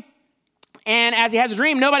dream, and as he has a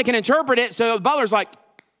dream, nobody can interpret it. So the butler's like,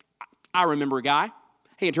 I remember a guy.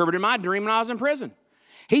 He interpreted my dream when I was in prison.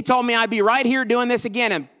 He told me I'd be right here doing this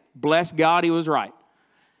again, and bless God, he was right.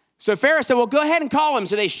 So Pharaoh said, well, go ahead and call him.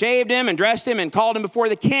 So they shaved him and dressed him and called him before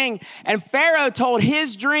the king. And Pharaoh told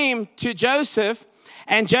his dream to Joseph,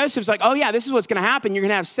 and Joseph's like, oh yeah, this is what's going to happen. You're going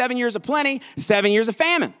to have 7 years of plenty, 7 years of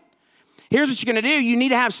famine. Here's what you're going to do. You need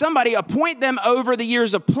to have somebody appoint them over the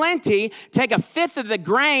years of plenty, take a fifth of the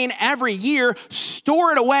grain every year,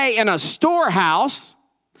 store it away in a storehouse,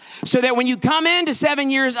 so that when you come into 7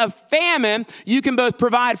 years of famine, you can both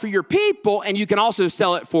provide for your people and you can also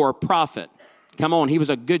sell it for profit. Come on, he was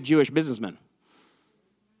a good Jewish businessman.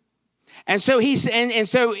 And so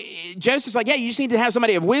so Joseph's like, yeah, you just need to have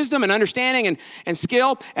somebody of wisdom and understanding and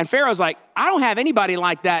skill. And Pharaoh's like, I don't have anybody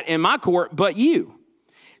like that in my court but you.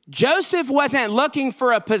 Joseph wasn't looking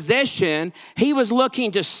for a position. He was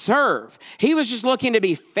looking to serve. He was just looking to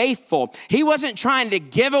be faithful. He wasn't trying to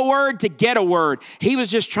give a word to get a word. He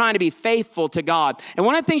was just trying to be faithful to God. And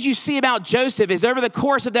one of the things you see about Joseph is over the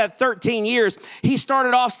course of that 13 years, he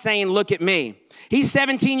started off saying, look at me. He's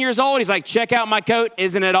 17 years old. He's like, check out my coat.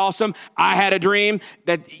 Isn't it awesome? I had a dream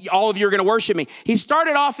that all of you are going to worship me. He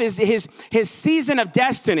started off his season of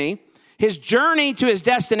destiny, his journey to his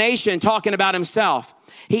destination, talking about himself.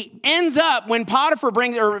 He ends up, when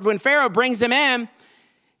Pharaoh brings him in,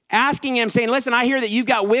 asking him, saying, listen, I hear that you've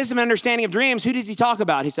got wisdom and understanding of dreams. Who does he talk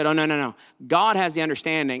about? He said, oh, no. God has the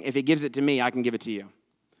understanding. If he gives it to me, I can give it to you.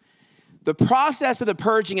 The process of the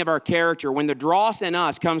purging of our character, when the dross in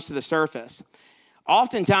us comes to the surface,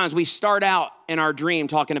 oftentimes we start out in our dream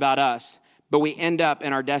talking about us, but we end up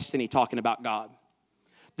in our destiny talking about God.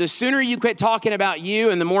 The sooner you quit talking about you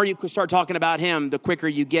and the more you start talking about him, the quicker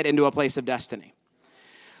you get into a place of destiny.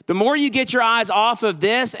 The more you get your eyes off of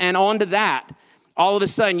this and onto that, all of a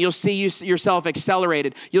sudden you'll see yourself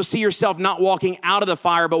accelerated. You'll see yourself not walking out of the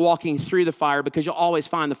fire, but walking through the fire, because you'll always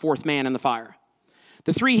find the fourth man in the fire.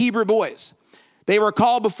 The 3 Hebrew boys, they were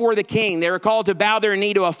called before the king. They were called to bow their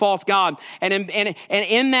knee to a false god. And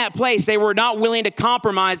in that place, they were not willing to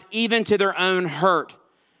compromise even to their own hurt.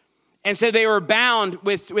 And so they were bound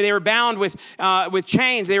with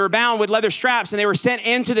chains. They were bound with leather straps, and they were sent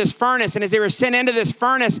into this furnace. And as they were sent into this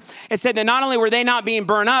furnace, it said that not only were they not being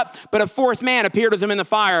burned up, but a fourth man appeared with them in the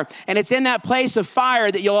fire. And it's in that place of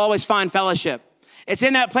fire that you'll always find fellowship. It's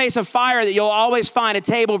in that place of fire that you'll always find a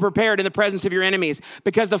table prepared in the presence of your enemies,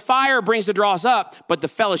 because the fire brings the dross up, but the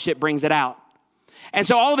fellowship brings it out. And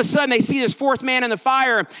so all of a sudden they see this fourth man in the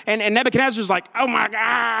fire, and Nebuchadnezzar's like, oh my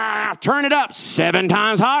God, turn it up 7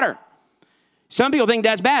 times hotter. Some people think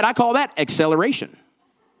that's bad. I call that acceleration.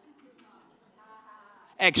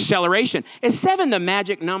 Acceleration. Is 7 the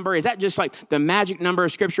magic number? Is that just like the magic number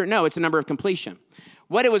of Scripture? No, it's the number of completion.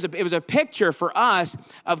 What it was a picture for us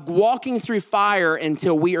of walking through fire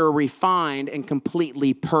until we are refined and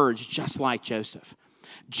completely purged, just like Joseph.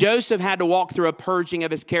 Joseph had to walk through a purging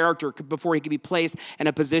of his character before he could be placed in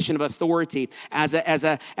a position of authority as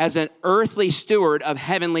an earthly steward of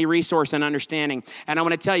heavenly resource and understanding. And I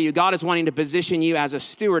want to tell you, God is wanting to position you as a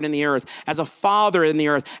steward in the earth, as a father in the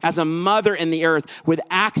earth, as a mother in the earth, with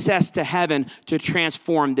access to heaven to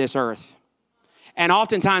transform this earth. And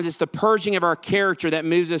oftentimes it's the purging of our character that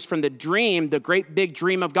moves us from the dream, the great big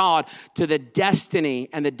dream of God, to the destiny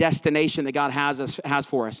and the destination that God has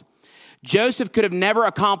for us. Joseph could have never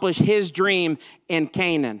accomplished his dream in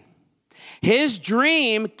Canaan. His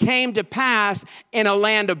dream came to pass in a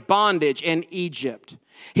land of bondage in Egypt.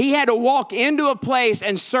 He had to walk into a place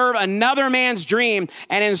and serve another man's dream.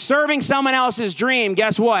 And in serving someone else's dream,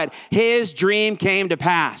 guess what? His dream came to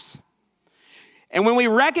pass. And when we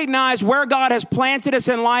recognize where God has planted us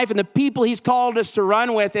in life and the people he's called us to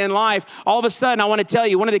run with in life, all of a sudden, I want to tell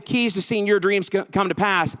you, one of the keys to seeing your dreams come to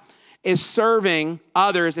pass is serving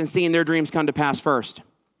others and seeing their dreams come to pass first.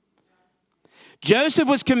 Joseph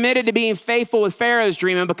was committed to being faithful with Pharaoh's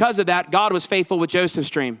dream, and because of that, God was faithful with Joseph's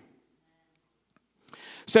dream.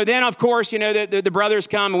 So then, of course, the brothers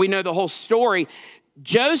come, and we know the whole story.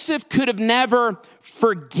 Joseph could have never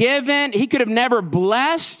forgiven. He could have never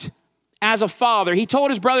blessed as a father. He told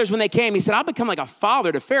his brothers when they came, he said, I'll become like a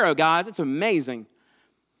father to Pharaoh, guys. It's amazing.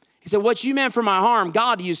 He said, what you meant for my harm,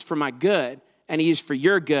 God used for my good, and he used for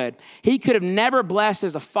your good. He could have never blessed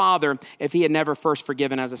as a father if he had never first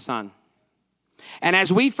forgiven as a son. And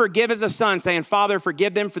as we forgive as a son, saying, Father,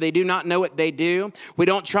 forgive them for they do not know what they do. We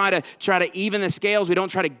don't try to even the scales. We don't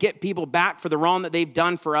try to get people back for the wrong that they've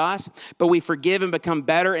done for us, but we forgive and become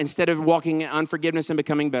better instead of walking in unforgiveness and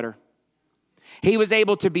becoming bitter. He was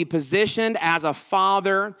able to be positioned as a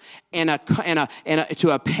father to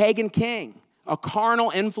a pagan king, a carnal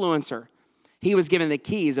influencer. He was given the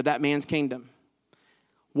keys of that man's kingdom.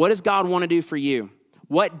 What does God want to do for you?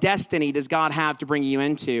 What destiny does God have to bring you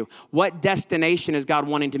into? What destination is God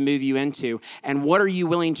wanting to move you into? And what are you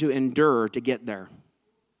willing to endure to get there?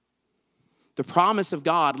 The promise of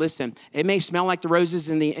God, listen, it may smell like roses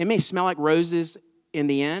in the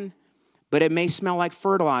end, but it may smell like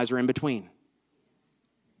fertilizer in between.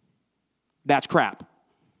 That's crap.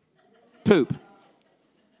 Poop.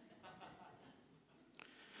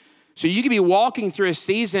 So you could be walking through a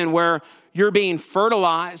season where you're being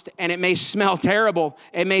fertilized, and it may smell terrible.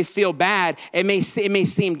 It may feel bad. It may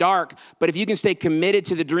seem dark. But if you can stay committed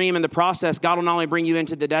to the dream and the process, God will not only bring you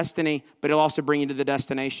into the destiny, but he'll also bring you to the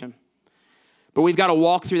destination. But we've got to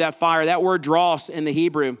walk through that fire. That word dross in the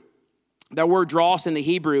Hebrew,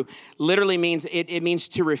 literally means, it means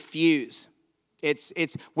to refuse.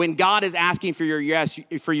 It's when God is asking for your yes,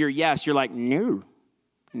 you're like, no,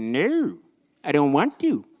 I don't want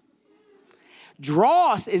to.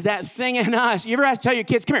 Dross is that thing in us. You ever have to tell your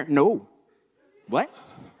kids, come here? No. What?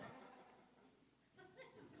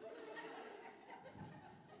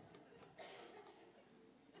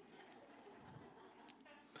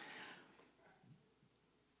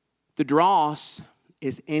 The dross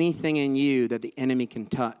is anything in you that the enemy can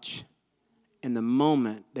touch in the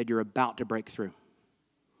moment that you're about to break through.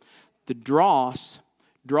 The dross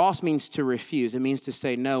means to refuse. It means to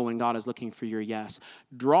say no when God is looking for your yes.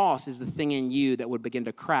 Dross is the thing in you that would begin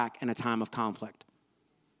to crack in a time of conflict.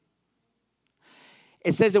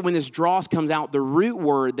 It says that when this dross comes out, the root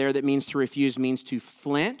word there that means to refuse means to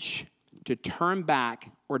flinch, to turn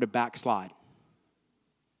back, or to backslide.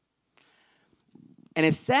 And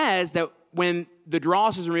it says that when the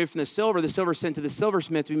dross is removed from the silver is sent to the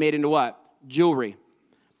silversmith to be made into what? Jewelry.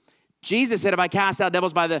 Jesus said, if I cast out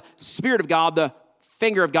devils by the Spirit of God, the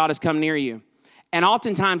finger of God has come near you. And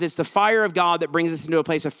oftentimes it's the fire of God that brings us into a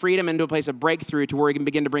place of freedom, into a place of breakthrough, to where we can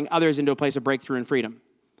begin to bring others into a place of breakthrough and freedom.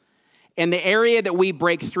 In the area that we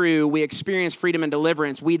break through, we experience freedom and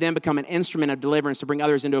deliverance. We then become an instrument of deliverance to bring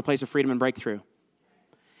others into a place of freedom and breakthrough.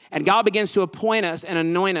 And God begins to appoint us and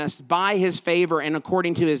anoint us by his favor and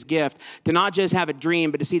according to his gift to not just have a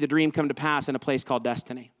dream, but to see the dream come to pass in a place called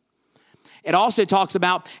destiny. It also talks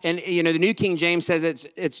about, and the New King James says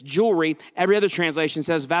it's jewelry. Every other translation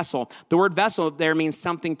says vessel. The word vessel there means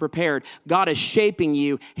something prepared. God is shaping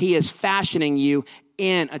you. He is fashioning you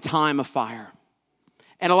in a time of fire.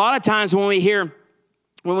 And a lot of times when we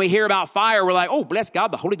hear about fire, we're like, oh, bless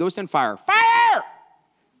God, the Holy Ghost and fire. Fire!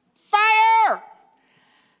 Fire!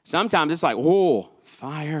 Sometimes it's like, whoa,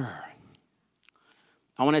 fire.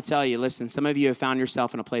 I want to tell you, listen, some of you have found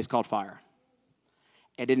yourself in a place called fire.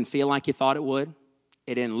 It didn't feel like you thought it would.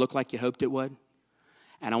 It didn't look like you hoped it would.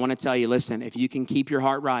 And I want to tell you, listen, if you can keep your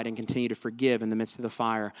heart right and continue to forgive in the midst of the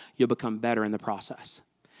fire, you'll become better in the process.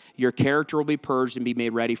 Your character will be purged and be made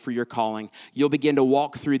ready for your calling. You'll begin to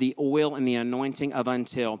walk through the oil and the anointing of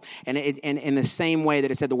until. And in the same way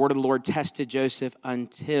that it said the word of the Lord tested Joseph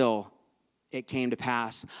until it came to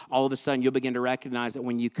pass. All of a sudden, you'll begin to recognize that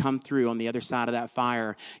when you come through on the other side of that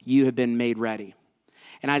fire, you have been made ready.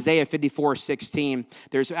 In Isaiah 54:16,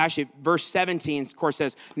 there's actually verse 17, of course,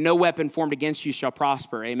 says, no weapon formed against you shall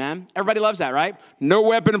prosper. Amen? Everybody loves that, right? No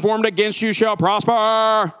weapon formed against you shall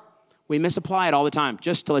prosper. We misapply it all the time,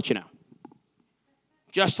 just to let you know.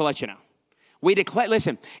 Just to let you know. We declare,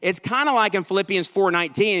 listen, it's kind of like in Philippians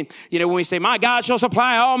 4:19, when we say, my God shall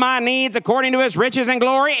supply all my needs according to his riches and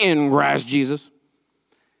glory in Christ Jesus.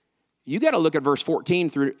 You got to look at verse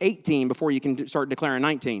 14 through 18 before you can start declaring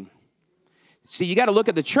 19. See, you got to look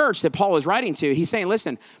at the church that Paul is writing to. He's saying,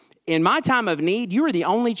 listen, in my time of need, you were the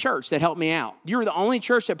only church that helped me out. You were the only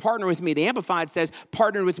church that partnered with me. The Amplified says,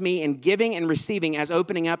 partnered with me in giving and receiving as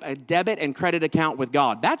opening up a debit and credit account with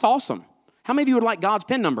God. That's awesome. How many of you would like God's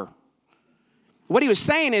PIN number? What he was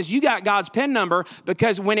saying is you got God's PIN number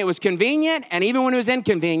because when it was convenient and even when it was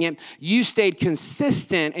inconvenient, you stayed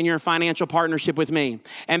consistent in your financial partnership with me.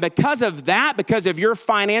 And because of that, because of your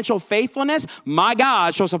financial faithfulness, my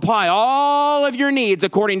God shall supply all of your needs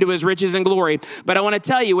according to his riches and glory. But I want to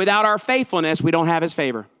tell you, without our faithfulness, we don't have his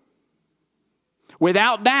favor.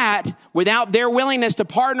 Without that, without their willingness to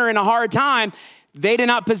partner in a hard time, they did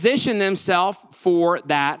not position themselves for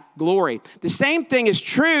that glory. The same thing is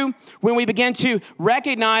true when we begin to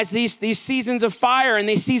recognize these seasons of fire and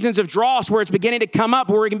these seasons of dross where it's beginning to come up,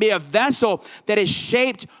 where we can be a vessel that is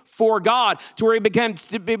shaped for God, to where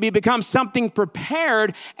we become something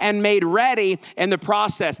prepared and made ready in the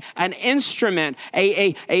process, an instrument,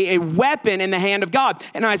 a weapon in the hand of God.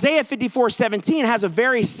 And Isaiah 54:17 has a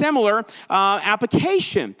very similar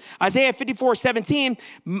application. Isaiah 54:17,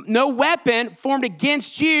 no weapon formed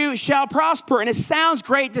against you shall prosper. And it sounds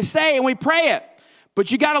great to say, and we pray it,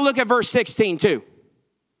 but you got to look at verse 16 too.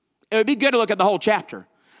 It would be good to look at the whole chapter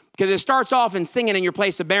because it starts off in singing in your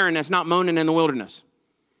place of barrenness, not moaning in the wilderness.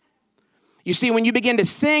 You see, when you begin to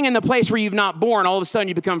sing in the place where you've not born, all of a sudden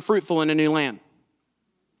you become fruitful in a new land.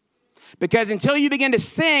 Because until you begin to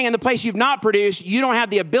sing in the place you've not produced, you don't have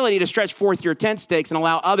the ability to stretch forth your tent stakes and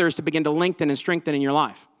allow others to begin to lengthen and strengthen in your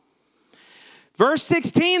life. Verse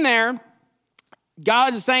 16 there,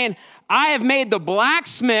 God is saying, I have made the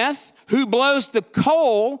blacksmith who blows the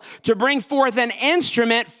coal to bring forth an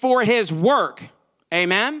instrument for his work.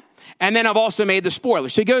 Amen? And then I've also made the spoiler.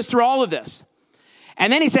 So he goes through all of this.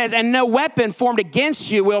 And then he says, and no weapon formed against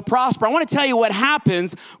you will prosper. I want to tell you what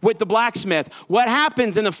happens with the blacksmith, what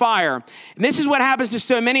happens in the fire. And this is what happens to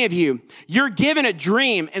so many of you. You're given a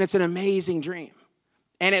dream, and it's an amazing dream.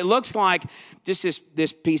 And it looks like just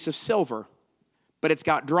this piece of silver, but it's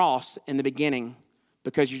got dross in the beginning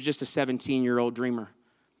because you're just a 17-year-old dreamer.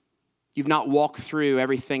 You've not walked through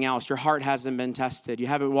everything else. Your heart hasn't been tested. You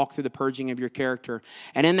haven't walked through the purging of your character.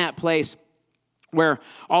 And in that place, where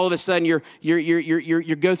all of a sudden you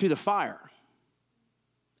go through the fire,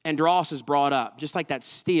 and dross is brought up, just like that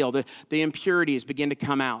steel. The impurities begin to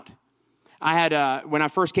come out. I had when I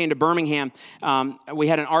first came to Birmingham, we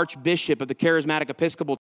had an archbishop of the Charismatic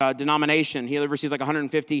Episcopal denomination. He oversees like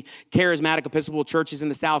 150 Charismatic Episcopal churches in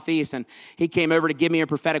the Southeast, and he came over to give me a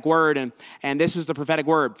prophetic word, and this was the prophetic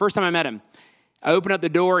word. First time I met him, I opened up the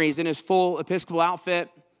door. He's in his full Episcopal outfit,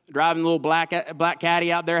 driving a little black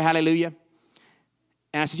caddy out there. Hallelujah.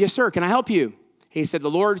 And I said, yes, sir, can I help you? He said,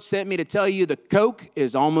 the Lord sent me to tell you the Coke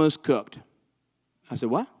is almost cooked. I said,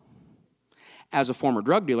 what? As a former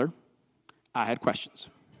drug dealer, I had questions.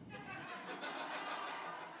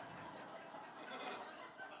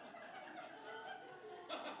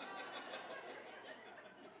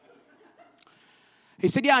 He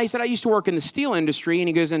said, yeah. He said, I used to work in the steel industry. And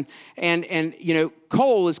he goes, and you know,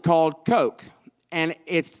 coal is called coke. And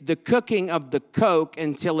it's the cooking of the coke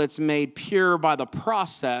until it's made pure by the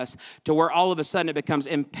process to where all of a sudden it becomes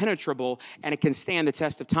impenetrable and it can stand the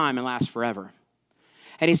test of time and last forever.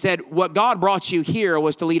 And he said, what God brought you here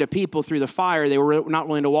was to lead a people through the fire they were not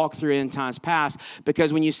willing to walk through in times past.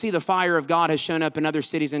 Because when you see the fire of God has shown up in other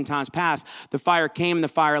cities in times past, the fire came and the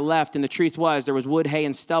fire left. And the truth was there was wood, hay,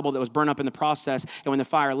 and stubble that was burned up in the process. And when the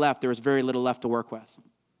fire left, there was very little left to work with.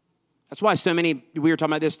 That's why so many, we were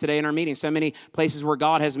talking about this today in our meeting, so many places where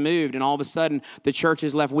God has moved and all of a sudden the church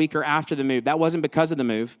is left weaker after the move. That wasn't because of the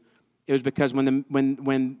move. It was because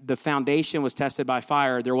when the foundation was tested by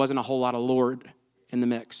fire, there wasn't a whole lot of Lord in the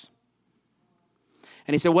mix.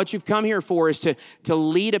 And he said, what you've come here for is to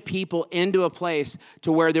lead a people into a place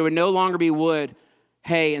to where there would no longer be wood,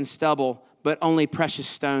 hay, and stubble, but only precious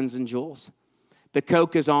stones and jewels. The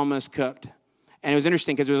coke is almost cooked. And it was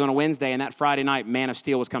interesting because it was on a Wednesday, and that Friday night, Man of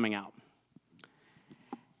Steel was coming out.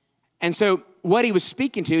 And so what he was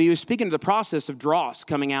speaking to the process of dross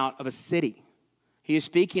coming out of a city. He was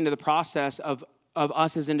speaking to the process of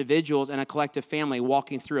us as individuals and a collective family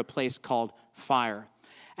walking through a place called fire.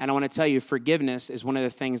 And I want to tell you, forgiveness is one of the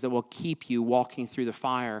things that will keep you walking through the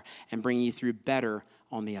fire and bring you through better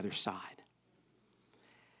on the other side.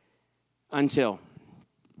 Until,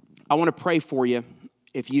 I want to pray for you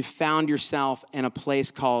if you found yourself in a place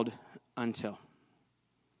called until.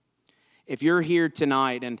 If you're here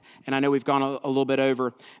tonight, and I know we've gone a little bit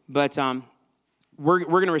over, but we're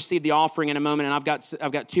going to receive the offering in a moment, and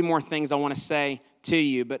I've got two more things I want to say to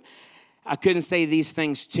you, but I couldn't say these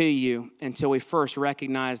things to you until we first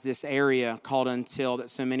recognize this area called until that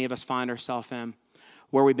so many of us find ourselves in,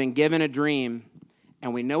 where we've been given a dream,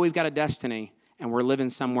 and we know we've got a destiny, and we're living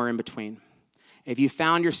somewhere in between. If you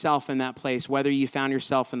found yourself in that place, whether you found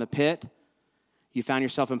yourself in the pit, you found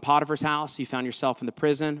yourself in Potiphar's house, you found yourself in the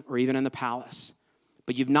prison, or even in the palace,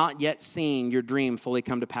 but you've not yet seen your dream fully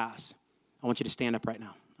come to pass, I want you to stand up right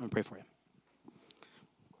now. I'm going to pray for you.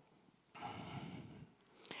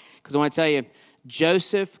 Because I want to tell you,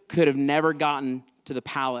 Joseph could have never gotten to the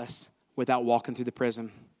palace without walking through the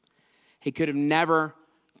prison. He could have never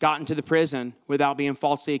gotten to the prison without being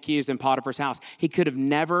falsely accused in Potiphar's house. He could have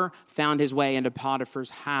never found his way into Potiphar's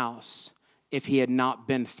house if he had not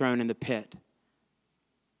been thrown in the pit.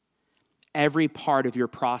 Every part of your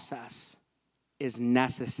process is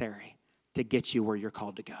necessary to get you where you're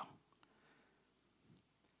called to go.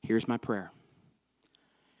 Here's my prayer.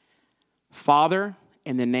 Father,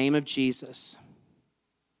 in the name of Jesus,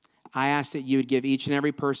 I ask that you would give each and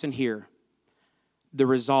every person here the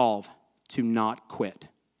resolve to not quit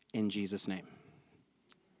in Jesus' name.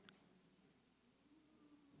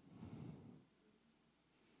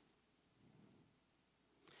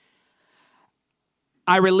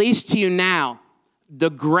 I release to you now the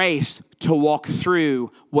grace to walk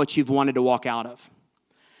through what you've wanted to walk out of.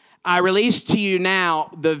 I release to you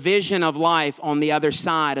now the vision of life on the other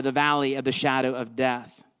side of the valley of the shadow of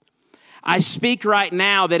death. I speak right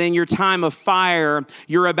now that in your time of fire,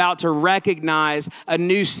 you're about to recognize a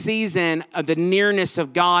new season of the nearness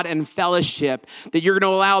of God and fellowship, that you're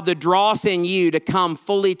going to allow the dross in you to come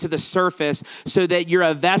fully to the surface so that you're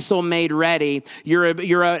a vessel made ready. You're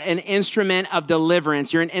an instrument of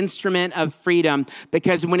deliverance. You're an instrument of freedom.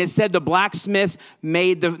 Because when it said the blacksmith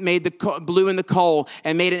made the blew in the coal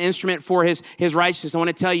and made an instrument for his righteousness, I want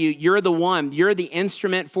to tell you, you're the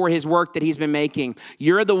instrument for his work that he's been making.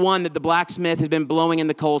 You're the one that the blacksmith has been blowing in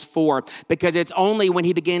the coals for, because it's only when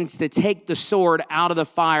he begins to take the sword out of the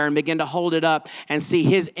fire and begin to hold it up and see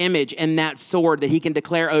his image in that sword that he can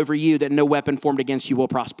declare over you that no weapon formed against you will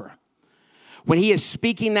prosper. When he is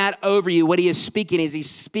speaking that over you, what he is speaking is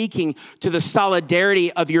he's speaking to the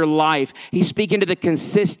solidarity of your life. He's speaking to the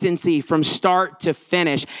consistency from start to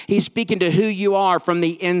finish. He's speaking to who you are from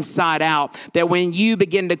the inside out. That when you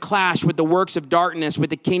begin to clash with the works of darkness,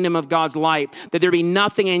 with the kingdom of God's light, that there be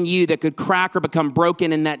nothing in you that could crack or become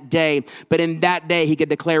broken in that day. But in that day, he could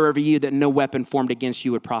declare over you that no weapon formed against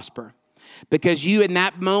you would prosper. Because you in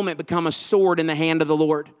that moment become a sword in the hand of the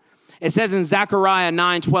Lord. It says in Zechariah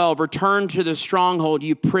 9:12, return to the stronghold,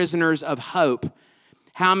 you prisoners of hope.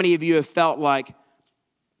 How many of you have felt like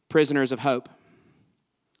prisoners of hope?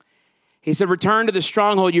 He said, return to the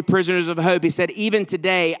stronghold, you prisoners of hope. He said, even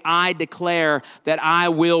today, I declare that I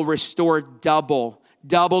will restore double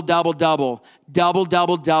for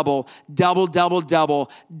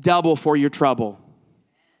your trouble.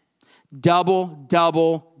 Double.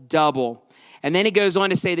 And then he goes on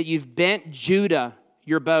to say that you've bent Judah,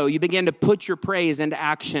 your bow. You began to put your praise into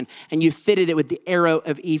action, and you fitted it with the arrow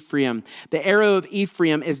of Ephraim. The arrow of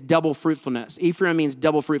Ephraim is double fruitfulness. Ephraim means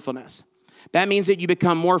double fruitfulness. That means that you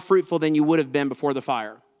become more fruitful than you would have been before the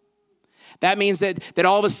fire. That means that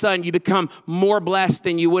all of a sudden you become more blessed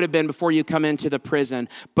than you would have been before you come into the prison.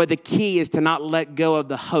 But the key is to not let go of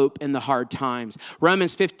the hope in the hard times.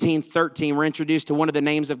 Romans 15:13, we're introduced to one of the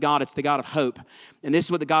names of God. It's the God of hope. And this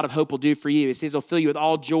is what the God of hope will do for you. He says he'll fill you with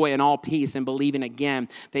all joy and all peace and believing again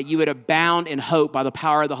that you would abound in hope by the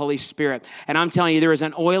power of the Holy Spirit. And I'm telling you, there is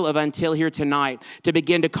an oil of until here tonight to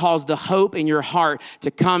begin to cause the hope in your heart to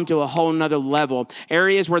come to a whole nother level.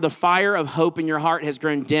 Areas where the fire of hope in your heart has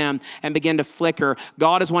grown dim and begin to flicker.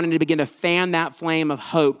 God is wanting to begin to fan that flame of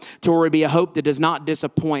hope to where it be a hope that does not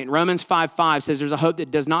disappoint. Romans 5:5 says there's a hope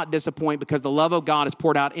that does not disappoint because the love of God is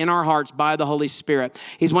poured out in our hearts by the Holy Spirit.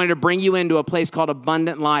 He's wanting to bring you into a place called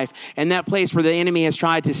abundant life. And that place where the enemy has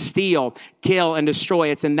tried to steal, kill, and destroy.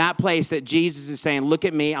 It's in that place that Jesus is saying, look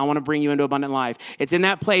at me, I want to bring you into abundant life. It's in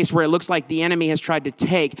that place where it looks like the enemy has tried to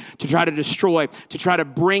take, to try to destroy, to try to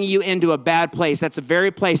bring you into a bad place. That's the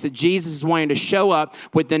very place that Jesus is wanting to show up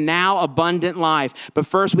with the now abundant life. But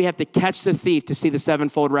first we have to catch the thief to see the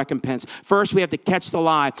sevenfold recompense. First we have to catch the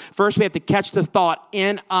lie. First we have to catch the thought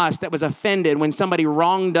in us that was offended when somebody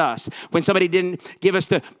wronged us, when somebody didn't give us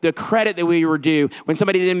the credit that we were due, when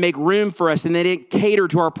somebody didn't make room for us and they didn't cater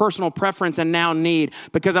to our personal preference and now need.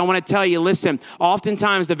 Because I want to tell you, listen,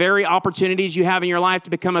 oftentimes the very opportunities you have in your life to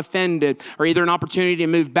become offended are either an opportunity to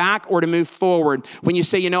move back or to move forward. When you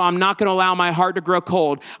say, I'm not going to allow my heart to grow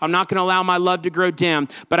cold. I'm not going to allow my love to grow dim,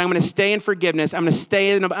 but I'm going to stay in forgiveness. I'm going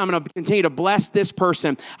to continue to bless this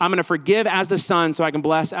person. I'm going to forgive as the son so I can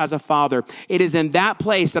bless as a father. It is in that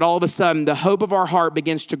place that all of a sudden the hope of our heart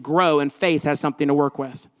begins to grow and faith has something to work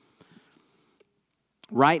with.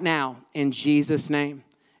 Right now, in Jesus' name.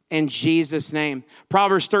 In Jesus' name.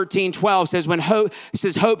 Proverbs 13:12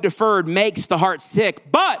 says, hope deferred makes the heart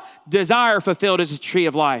sick, but desire fulfilled is a tree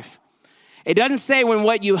of life. It doesn't say when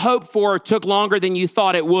what you hoped for took longer than you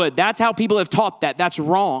thought it would. That's how people have taught that. That's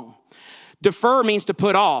wrong. Defer means to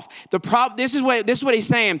put off. This is what he's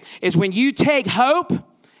saying, is when you take hope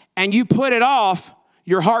and you put it off,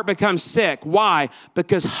 your heart becomes sick. Why?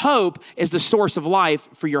 Because hope is the source of life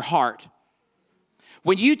for your heart.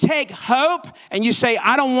 When you take hope and you say,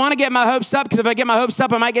 I don't want to get my hopes up because if I get my hopes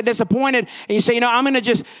up, I might get disappointed. And you say, I'm going to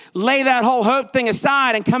just lay that whole hope thing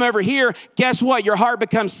aside and come over here. Guess what? Your heart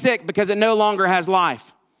becomes sick because it no longer has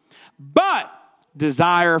life. But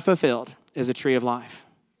desire fulfilled is a tree of life.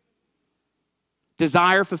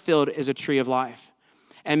 Desire fulfilled is a tree of life.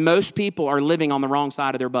 And most people are living on the wrong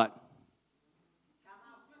side of their butt.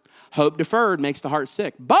 Hope deferred makes the heart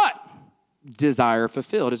sick. But desire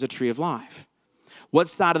fulfilled is a tree of life. What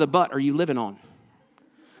side of the butt are you living on?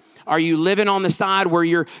 Are you living on the side where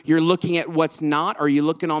you're looking at what's not? Or are you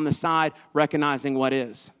looking on the side recognizing what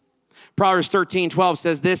is? Proverbs 13:12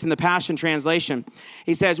 says this in the Passion Translation.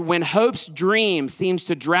 He says, when hope's dream seems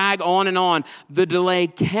to drag on, the delay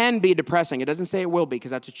can be depressing. It doesn't say it will be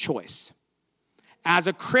because that's a choice. As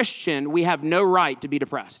a Christian, we have no right to be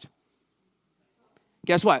depressed.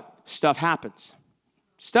 Guess what? Stuff happens.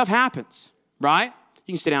 Stuff happens, right?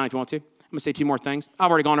 You can sit down if you want to. I'm going to say 2 more things. I've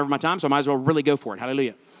already gone over my time, so I might as well really go for it.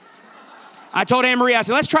 Hallelujah. I told Anne-Marie, I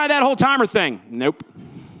said, let's try that whole timer thing. Nope.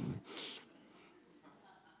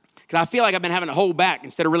 Because I feel like I've been having to hold back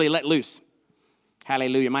instead of really let loose.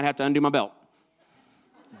 Hallelujah. Might have to undo my belt.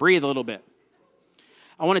 Breathe a little bit.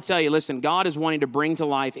 I want to tell you, listen, God is wanting to bring to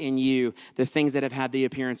life in you the things that have had the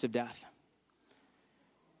appearance of death.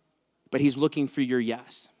 But he's looking for your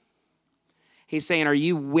yes. He's saying, are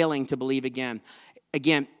you willing to believe again?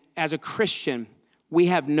 Again, as a Christian, we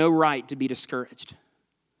have no right to be discouraged.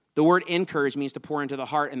 The word encourage means to pour into the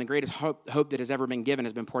heart, and the greatest hope that has ever been given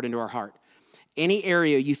has been poured into our heart. Any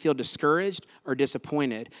area you feel discouraged or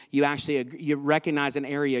disappointed, you recognize an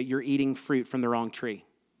area you're eating fruit from the wrong tree.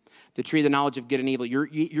 The tree of the knowledge of good and evil. You're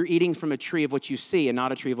eating from a tree of what you see and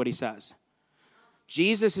not a tree of what he says.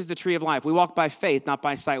 Jesus is the tree of life. We walk by faith, not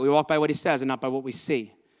by sight. We walk by what he says and not by what we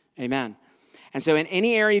see. Amen. And so in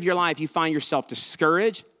any area of your life you find yourself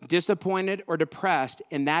discouraged, disappointed, or depressed,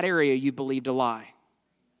 in that area you believed a lie.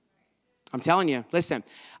 I'm telling you, listen,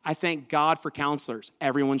 I thank God for counselors.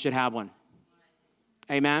 Everyone should have one.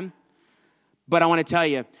 Amen. But I want to tell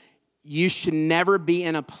you, you should never be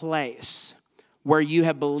in a place where you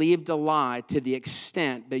have believed a lie to the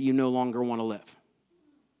extent that you no longer want to live.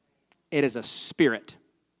 It is a spirit.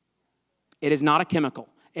 It is not a chemical.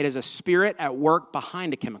 It is a spirit at work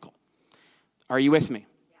behind a chemical. Are you with me?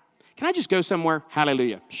 Can I just go somewhere?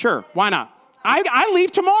 Hallelujah. Sure, why not? I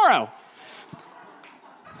leave tomorrow.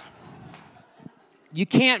 You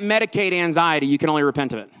can't medicate anxiety. You can only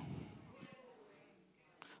repent of it.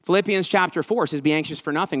 Philippians chapter 4 says, be anxious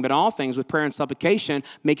for nothing, but all things with prayer and supplication,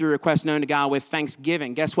 make your requests known to God with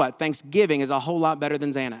thanksgiving. Guess what? Thanksgiving is a whole lot better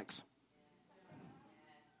than Xanax.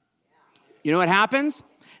 You know what happens?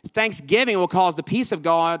 Thanksgiving will cause the peace of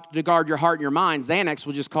God to guard your heart and your mind. Xanax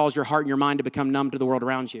will just cause your heart and your mind to become numb to the world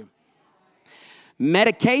around you.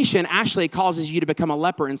 Medication actually causes you to become a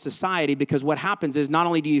leper in society, because what happens is not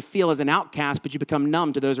only do you feel as an outcast, but you become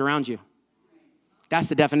numb to those around you. That's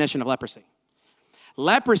the definition of leprosy.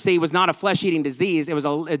 Leprosy was not a flesh-eating disease. It was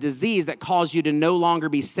a disease that caused you to no longer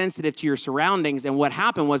be sensitive to your surroundings. And what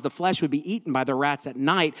happened was the flesh would be eaten by the rats at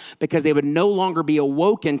night, because they would no longer be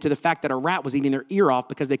awoken to the fact that a rat was eating their ear off,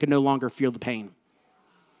 because they could no longer feel the pain.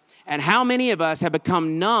 And how many of us have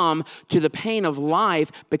become numb to the pain of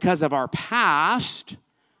life because of our past,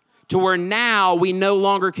 to where now we no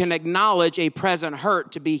longer can acknowledge a present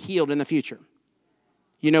hurt to be healed in the future?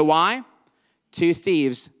 You know why? 2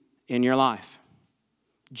 thieves in your life.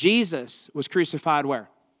 Jesus was crucified where?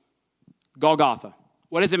 Golgotha.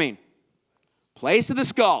 What does it mean? Place of the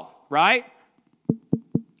skull, right?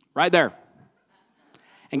 Right there.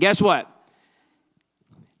 And guess what?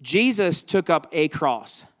 Jesus took up a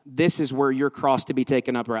cross. This is where your cross to be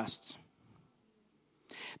taken up rests.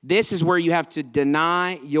 This is where you have to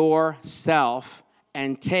deny yourself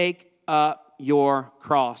and take up your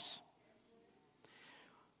cross.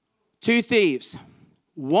 2 thieves.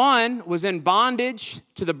 One was in bondage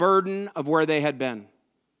to the burden of where they had been.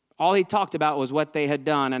 All he talked about was what they had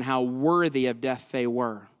done and how worthy of death they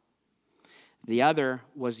were. The other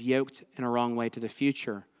was yoked in a wrong way to the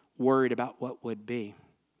future, worried about what would be.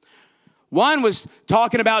 One was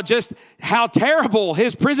talking about just how terrible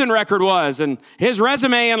his prison record was and his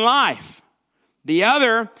resume in life. The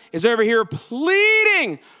other is over here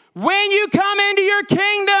pleading, when you come into your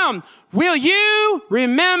kingdom, will you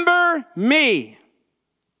remember me?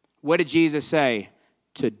 What did Jesus say?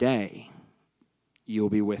 Today,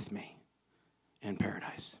 you'll be with me in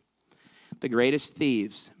paradise. The greatest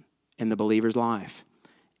thieves in the believer's life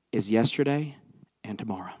is yesterday and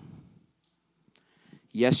tomorrow.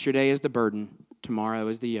 Yesterday is the burden, tomorrow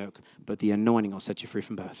is the yoke, but the anointing will set you free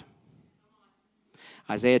from both.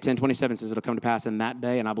 Isaiah 10:27 says it'll come to pass in that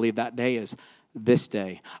day, and I believe that day is this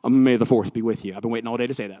day. May the 4th be with you. I've been waiting all day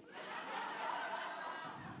to say that.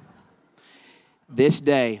 This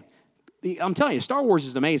day, I'm telling you, Star Wars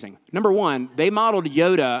is amazing. Number one, they modeled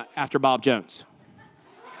Yoda after Bob Jones.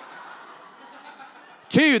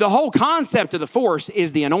 2, the whole concept of the Force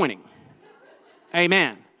is the anointing.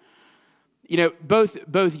 Amen. You know, both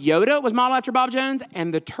Yoda was modeled after Bob Jones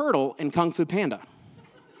and the turtle in Kung Fu Panda.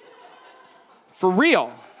 For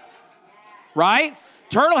real. Right?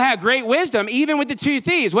 Turtle had great wisdom, even with the 2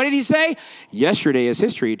 thieves. What did he say? Yesterday is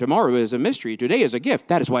history. Tomorrow is a mystery. Today is a gift.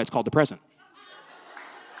 That is why it's called the present.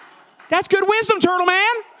 That's good wisdom, Turtle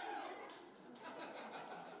Man.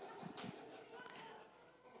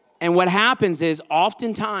 And what happens is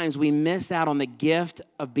oftentimes we miss out on the gift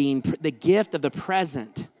of the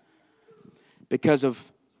present because of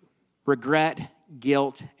regret,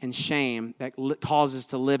 guilt, and shame that causes us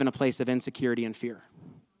to live in a place of insecurity and fear.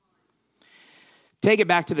 Take it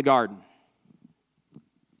back to the garden.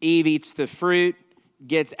 Eve eats the fruit,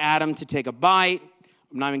 gets Adam to take a bite.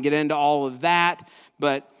 I'm not even getting into all of that,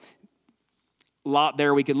 but a lot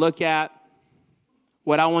there we could look at.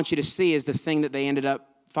 What I want you to see is the thing that they ended up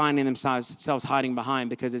finding themselves hiding behind,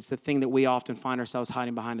 because it's the thing that we often find ourselves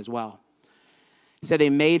hiding behind as well. So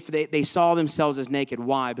they saw themselves as naked.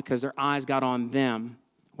 Why? Because their eyes got on them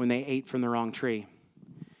when they ate from the wrong tree.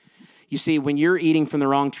 You see, when you're eating from the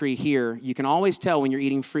wrong tree here, you can always tell when you're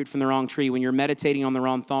eating fruit from the wrong tree, when you're meditating on the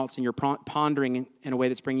wrong thoughts and you're pondering in a way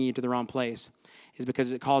that's bringing you to the wrong place, is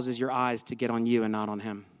because it causes your eyes to get on you and not on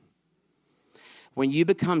him. When you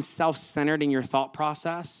become self-centered in your thought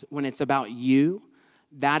process, when it's about you,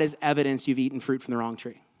 that is evidence you've eaten fruit from the wrong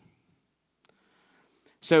tree.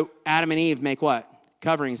 So Adam and Eve make what?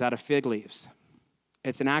 Coverings out of fig leaves.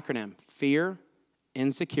 It's an acronym: fear,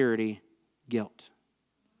 insecurity, guilt.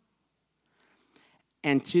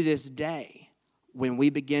 And to this day, when we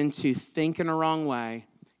begin to think in a wrong way,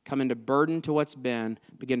 come into burden to what's been,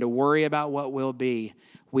 begin to worry about what will be,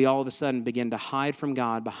 we all of a sudden begin to hide from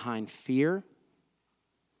God behind fear.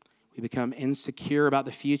 We become insecure about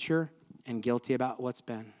the future and guilty about what's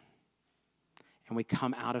been. And we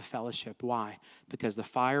come out of fellowship. Why? Because the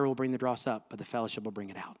fire will bring the dross up, but the fellowship will bring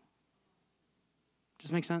it out. Does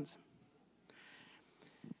this make sense?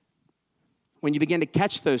 When you begin to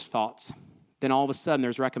catch those thoughts, then all of a sudden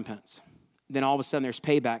there's recompense. Then all of a sudden there's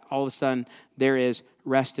payback. All of a sudden there is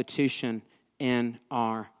restitution in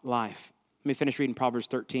our life. Let me finish reading Proverbs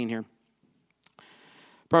 13 here.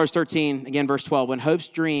 Proverbs 13, again, verse 12. When hope's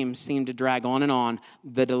dreams seem to drag on,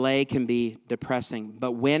 the delay can be depressing.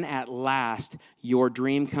 But when at last your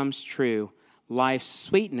dream comes true, life's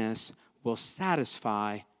sweetness will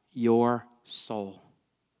satisfy your soul.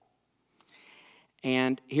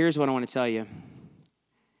 And here's what I want to tell you.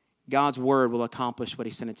 God's word will accomplish what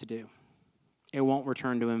he sent it to do. It won't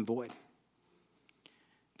return to him void.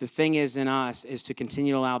 The thing is in us is to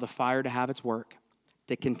continue to allow the fire to have its work,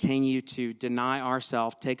 to continue to deny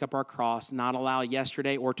ourselves, take up our cross, not allow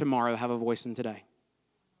yesterday or tomorrow have a voice in today.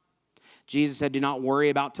 Jesus said, do not worry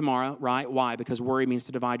about tomorrow, right? Why? Because worry means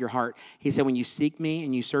to divide your heart. He said, when you seek me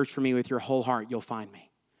and you search for me with your whole heart, you'll find me.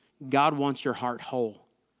 God wants your heart whole.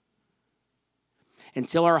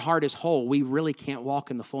 Until our heart is whole, we really can't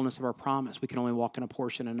walk in the fullness of our promise. We can only walk in a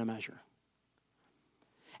portion and a measure.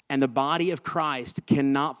 And the body of Christ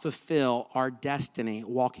cannot fulfill our destiny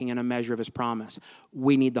walking in a measure of his promise.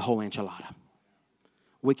 We need the whole enchilada.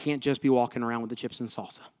 We can't just be walking around with the chips and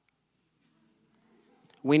salsa.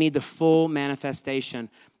 We need the full manifestation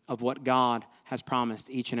of what God has promised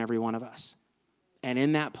each and every one of us. And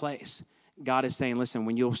in that place, God is saying, listen,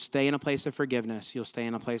 when you'll stay in a place of forgiveness, you'll stay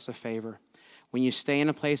in a place of favor. When you stay in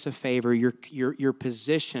a place of favor, you're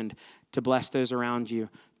positioned to bless those around you,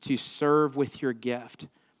 to serve with your gift,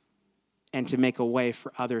 and to make a way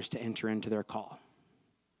for others to enter into their call.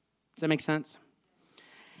 Does that make sense?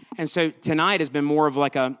 And so tonight has been more of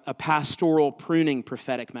like a pastoral pruning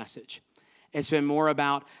prophetic message. It's been more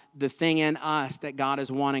about the thing in us that God is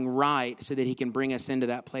wanting right so that he can bring us into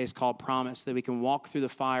that place called promise, so that we can walk through the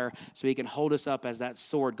fire, so he can hold us up as that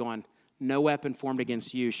sword going, no weapon formed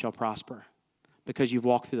against you shall prosper, because you've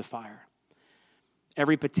walked through the fire.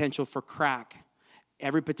 Every potential for crack,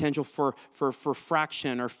 every potential for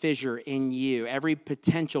fraction or fissure in you, every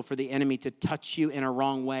potential for the enemy to touch you in a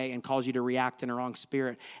wrong way and cause you to react in a wrong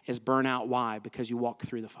spirit is burnt out. Why? Because you walk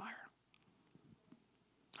through the fire.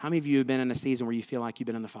 How many of you have been in a season where you feel like you've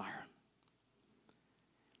been in the fire?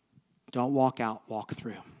 Don't walk out, walk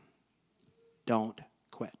through. Don't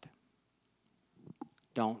quit.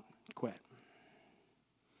 Don't quit.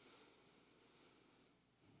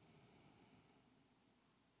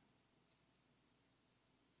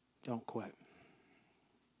 Don't quit.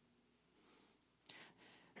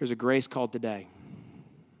 There's a grace called today.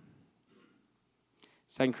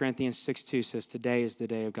 2 Corinthians 6:2 says, today is the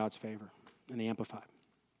day of God's favor, in the Amplified.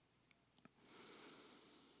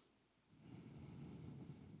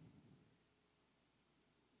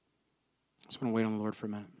 I just want to wait on the Lord for a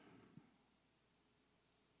minute.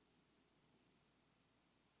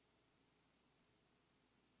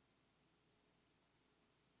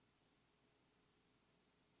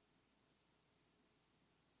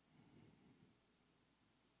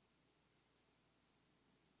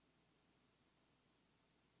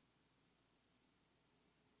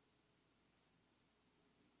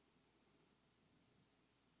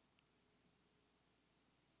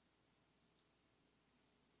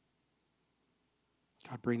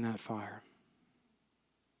 God, bring that fire.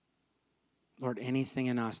 Lord, anything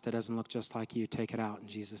in us that doesn't look just like you, take it out in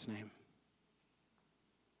Jesus' name.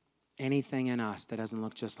 Anything in us that doesn't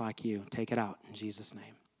look just like you, take it out in Jesus'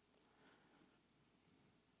 name.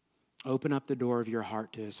 Open up the door of your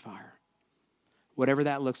heart to his fire. Whatever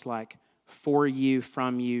that looks like for you,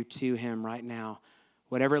 from you, to him right now,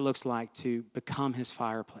 whatever it looks like to become his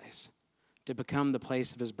fireplace, to become the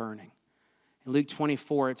place of his burning. In Luke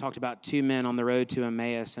 24, it talked about two men on the road to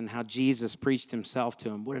Emmaus and how Jesus preached himself to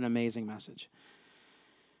them. What an amazing message.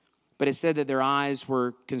 But it said that their eyes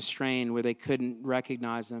were constrained where they couldn't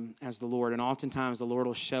recognize him as the Lord. And oftentimes the Lord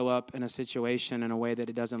will show up in a situation in a way that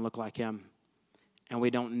it doesn't look like him. And we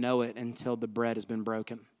don't know it until the bread has been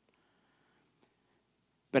broken.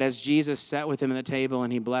 But as Jesus sat with them at the table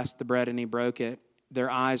and he blessed the bread and he broke it, their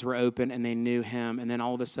eyes were open and they knew him. And then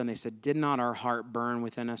all of a sudden they said, did not our heart burn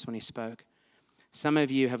within us when he spoke? Some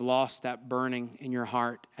of you have lost that burning in your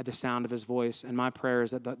heart at the sound of his voice. And my prayer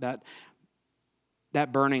is that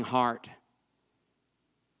burning heart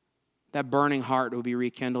will be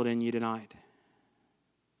rekindled in you tonight.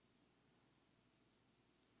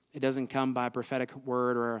 It doesn't come by a prophetic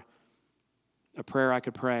word or a prayer I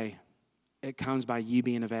could pray. It comes by you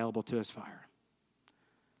being available to his fire.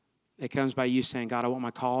 It comes by you saying, God, I want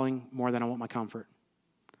my calling more than I want my comfort.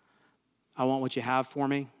 I want what you have for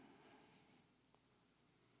me.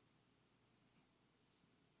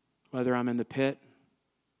 Whether I'm in the pit,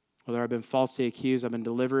 whether I've been falsely accused, I've been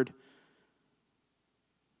delivered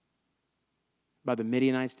by the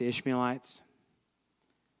Midianites, the Ishmaelites.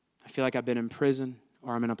 I feel like I've been in prison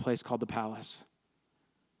or I'm in a place called the palace.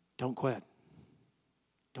 Don't quit.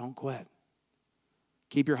 Don't quit.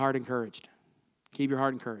 Keep your heart encouraged. Keep your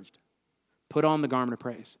heart encouraged. Put on the garment of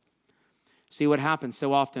praise. See what happens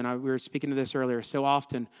so often. We were speaking to this earlier. So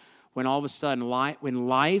often when all of a sudden, when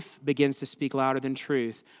life begins to speak louder than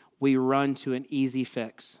truth, we run to an easy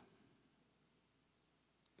fix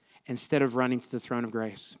instead of running to the throne of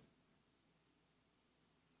grace.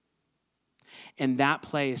 In that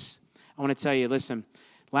place, I want to tell you, listen,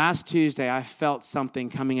 last Tuesday I felt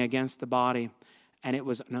something coming against the body, and it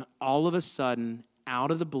was all of a sudden,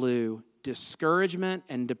 out of the blue, discouragement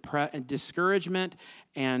and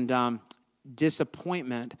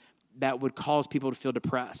disappointment that would cause people to feel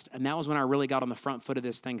depressed. And that was when I really got on the front foot of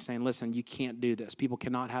this thing saying, listen, you can't do this. People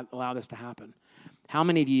cannot allow this to happen. How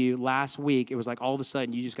many of you last week, it was like all of a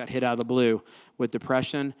sudden you just got hit out of the blue with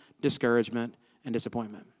depression, discouragement, and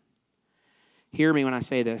disappointment? Hear me when I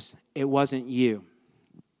say this. It wasn't you.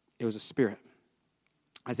 It was a spirit.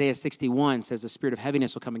 Isaiah 61 says the spirit of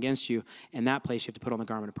heaviness will come against you. In that place, you have to put on the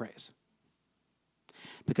garment of praise.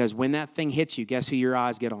 Because when that thing hits you, guess who your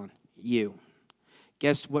eyes get on? You.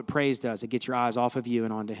 Guess what praise does? It gets your eyes off of you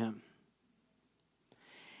and onto him.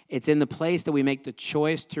 It's in the place that we make the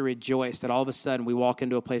choice to rejoice that all of a sudden we walk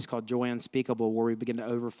into a place called joy unspeakable where we begin to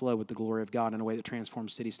overflow with the glory of God in a way that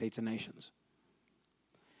transforms cities, states, and nations.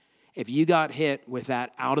 If you got hit with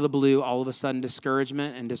that out of the blue, all of a sudden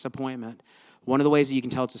discouragement and disappointment, one of the ways that you can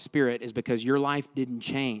tell it's a spirit is because your life didn't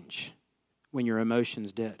change when your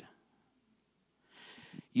emotions did.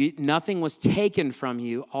 Nothing was taken from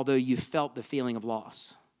you, although you felt the feeling of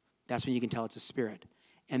loss. That's when you can tell it's a spirit.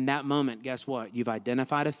 In that moment, guess what? You've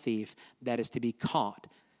identified a thief that is to be caught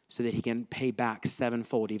so that he can pay back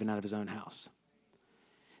sevenfold even out of his own house.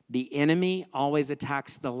 The enemy always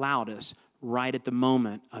attacks the loudest right at the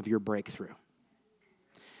moment of your breakthrough.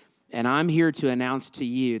 And I'm here to announce to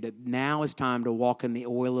you that now is time to walk in the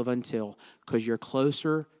oil of until, because you're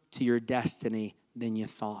closer to your destiny than you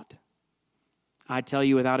thought. I tell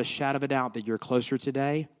you without a shadow of a doubt that you're closer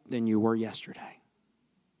today than you were yesterday.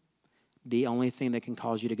 The only thing that can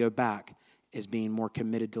cause you to go back is being more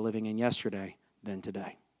committed to living in yesterday than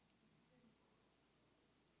today.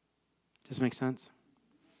 Does this make sense?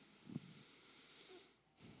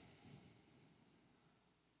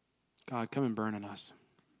 God, come and burn in us.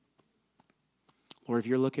 Lord, if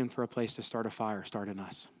you're looking for a place to start a fire, start in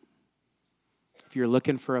us. If you're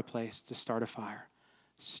looking for a place to start a fire,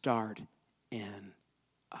 start in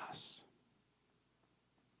us.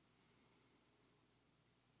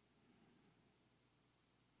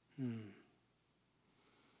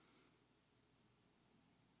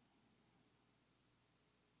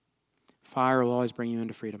 Fire will always bring you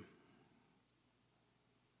into freedom.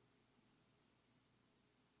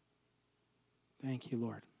 Thank you,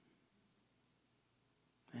 Lord.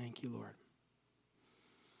 Thank you, Lord.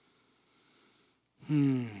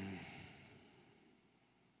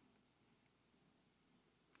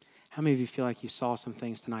 How many of you feel like you saw some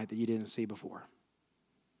things tonight that you didn't see before?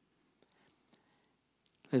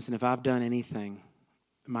 Listen, if I've done anything,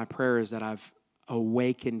 my prayer is that I've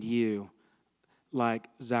awakened you like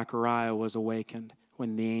Zechariah was awakened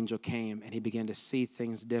when the angel came and he began to see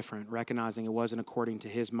things different, recognizing it wasn't according to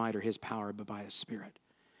his might or his power, but by his Spirit.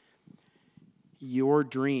 Your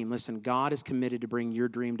dream, listen, God is committed to bring your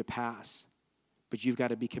dream to pass, but you've got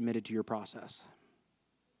to be committed to your process.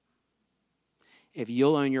 If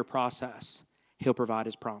you'll own your process, he'll provide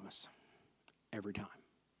his promise every time.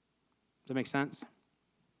 Does that make sense?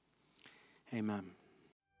 Amen.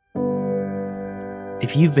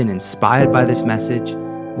 If you've been inspired by this message,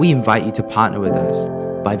 we invite you to partner with us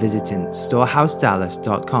by visiting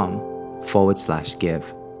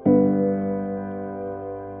storehousedallas.com/give.